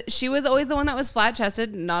because she was always the one that was flat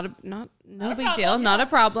chested. Not a big deal, not a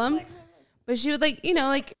problem. But she would like,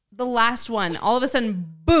 like the last one, all of a sudden,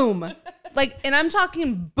 boom. Like, and I'm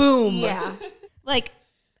talking boom. Yeah. Like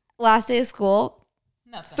last day of school,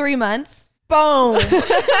 3 months, boom.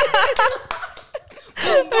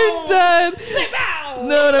 I'm done.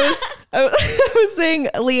 No, I was saying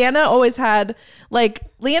Leanna always had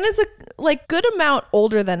Leanna's a good amount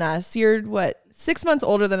older than us. You're 6 months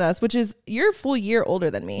older than us, which is you're a full year older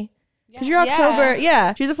than me. Because you're October.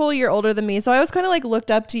 Yeah. She's a full year older than me. So I was kind of like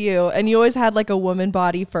looked up to you and you always had like a woman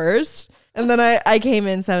body first. And then I came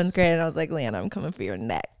in 7th grade and I was like, Leanna, I'm coming for your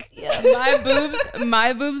neck. Yeah.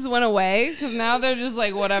 My boobs went away because now they're just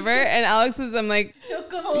like whatever. And Alex's, I'm like, took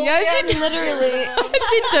them. Yeah, she literally.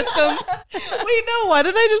 She took them. Wait, no, why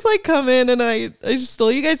did I just like come in and I just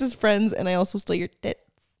stole you guys as friends and I also stole your tits?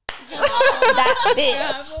 That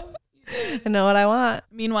bitch. I know what I want.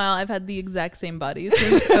 Meanwhile, I've had the exact same body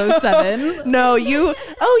since 07. No, you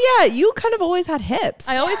kind of always had hips.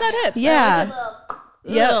 I always had hips. Yeah.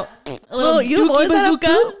 Yeah. You always had a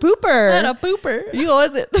pooper. I had a pooper. You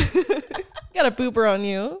always got a pooper on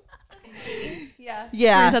you.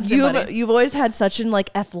 Yeah. You've always had such an like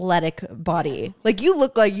athletic body. Like you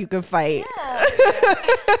look like you could fight. Yeah,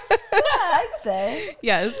 I'd say.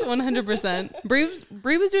 Yes, 100%.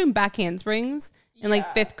 Bree was doing back handsprings in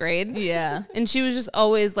like 5th grade. Yeah. And she was just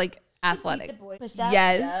always like athletic. Push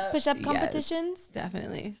up competitions. Yes,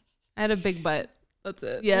 definitely. I had a big butt. That's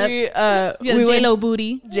it. Yeah. We J-Lo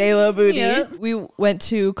booty. J-Lo booty. Yeah. We went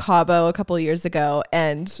to Cabo a couple of years ago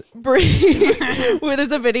and Bree,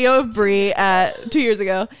 there's a video of Bree 2 years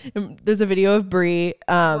ago. There's a video of Bree,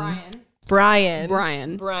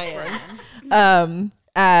 Brian.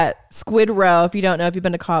 at Squid Row. If you don't know, if you've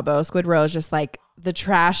been to Cabo, Squid Row is just like the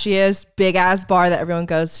trashiest big ass bar that everyone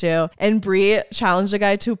goes to. And Brie challenged a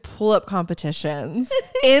guy to pull up competitions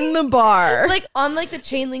in the bar. Like on like the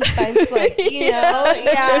chain link fence, like, you know?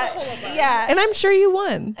 Yeah. And I'm sure you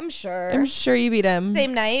won. I'm sure you beat him.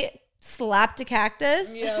 Same night, slapped a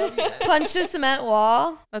cactus, punched a cement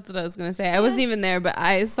wall. That's what I was gonna say. I wasn't even there, but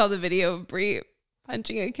I saw the video of Brie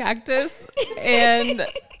punching a cactus, and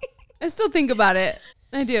I still think about it.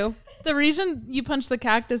 I do. The reason you punched the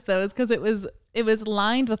cactus though is because it was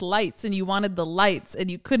lined with lights, and you wanted the lights, and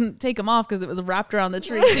you couldn't take them off because it was wrapped around the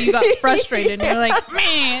tree. So you got frustrated, and you're like,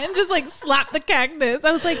 man, just like slap the cactus.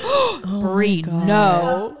 I was like, Brie,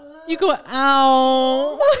 no. You go,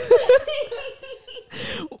 ow.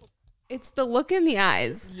 It's the look in the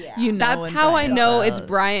eyes. Yeah. You know, that's how I know it's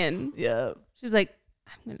Brian. Yeah. She's like,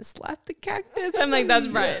 I'm gonna slap the cactus. I'm like, that's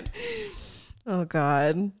Brian. Oh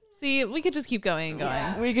God. See, we could just keep going and going.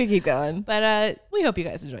 Yeah. We could keep going. But we hope you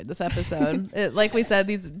guys enjoyed this episode. Like we said,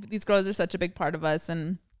 these girls are such a big part of us,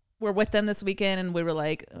 and we're with them this weekend, and we were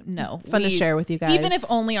like, no. It's fun to share with you guys. Even if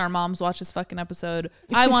only our moms watch this fucking episode,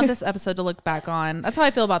 I want this episode to look back on. That's how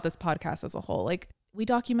I feel about this podcast as a whole. Like, we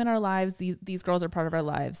document our lives. These girls are part of our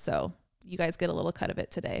lives. So you guys get a little cut of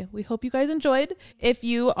it today. We hope you guys enjoyed. If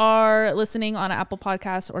you are listening on Apple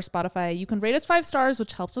Podcasts or Spotify, you can rate us 5 stars,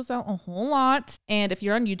 which helps us out a whole lot. And if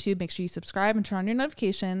you're on YouTube, make sure you subscribe and turn on your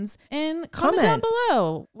notifications and comment down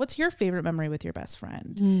below. What's your favorite memory with your best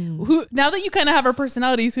friend? Who, now that you kind of have our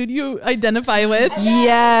personalities, who do you identify with?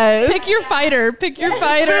 Yes. Pick your fighter. Pick your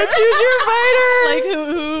fighter. Choose your fighter. Like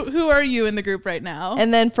who are you in the group right now?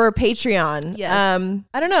 And then for Patreon, Yes.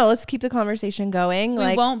 I don't know. Let's keep the conversation going.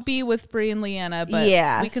 We won't be with Brie and Leanna, but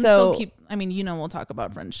yeah, we can so, still keep. I mean, we'll talk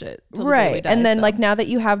about friend shit, till the day we right? die, And then so. like now that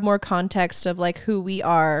you have more context of like who we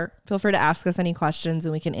are, feel free to ask us any questions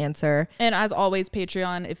and we can answer. And as always,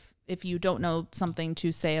 Patreon, if you don't know something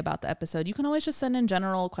to say about the episode, you can always just send in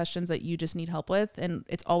general questions that you just need help with. And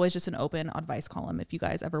it's always just an open advice column if you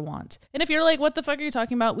guys ever want. And if you're like, what the fuck are you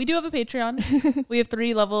talking about? We do have a Patreon. We have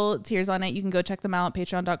 3 level tiers on it. You can go check them out,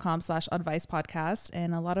 patreon.com/advicepodcast,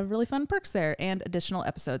 and a lot of really fun perks there and additional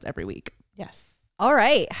episodes every week. Yes. All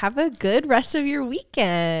right. Have a good rest of your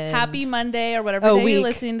weekend. Happy Monday or whatever day you're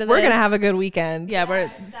listening to this. We're going to have a good weekend. Yeah,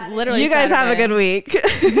 it's literally You guys Saturday. have a good week.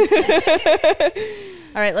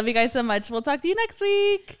 All right. Love you guys so much. We'll talk to you next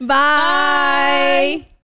week. Bye.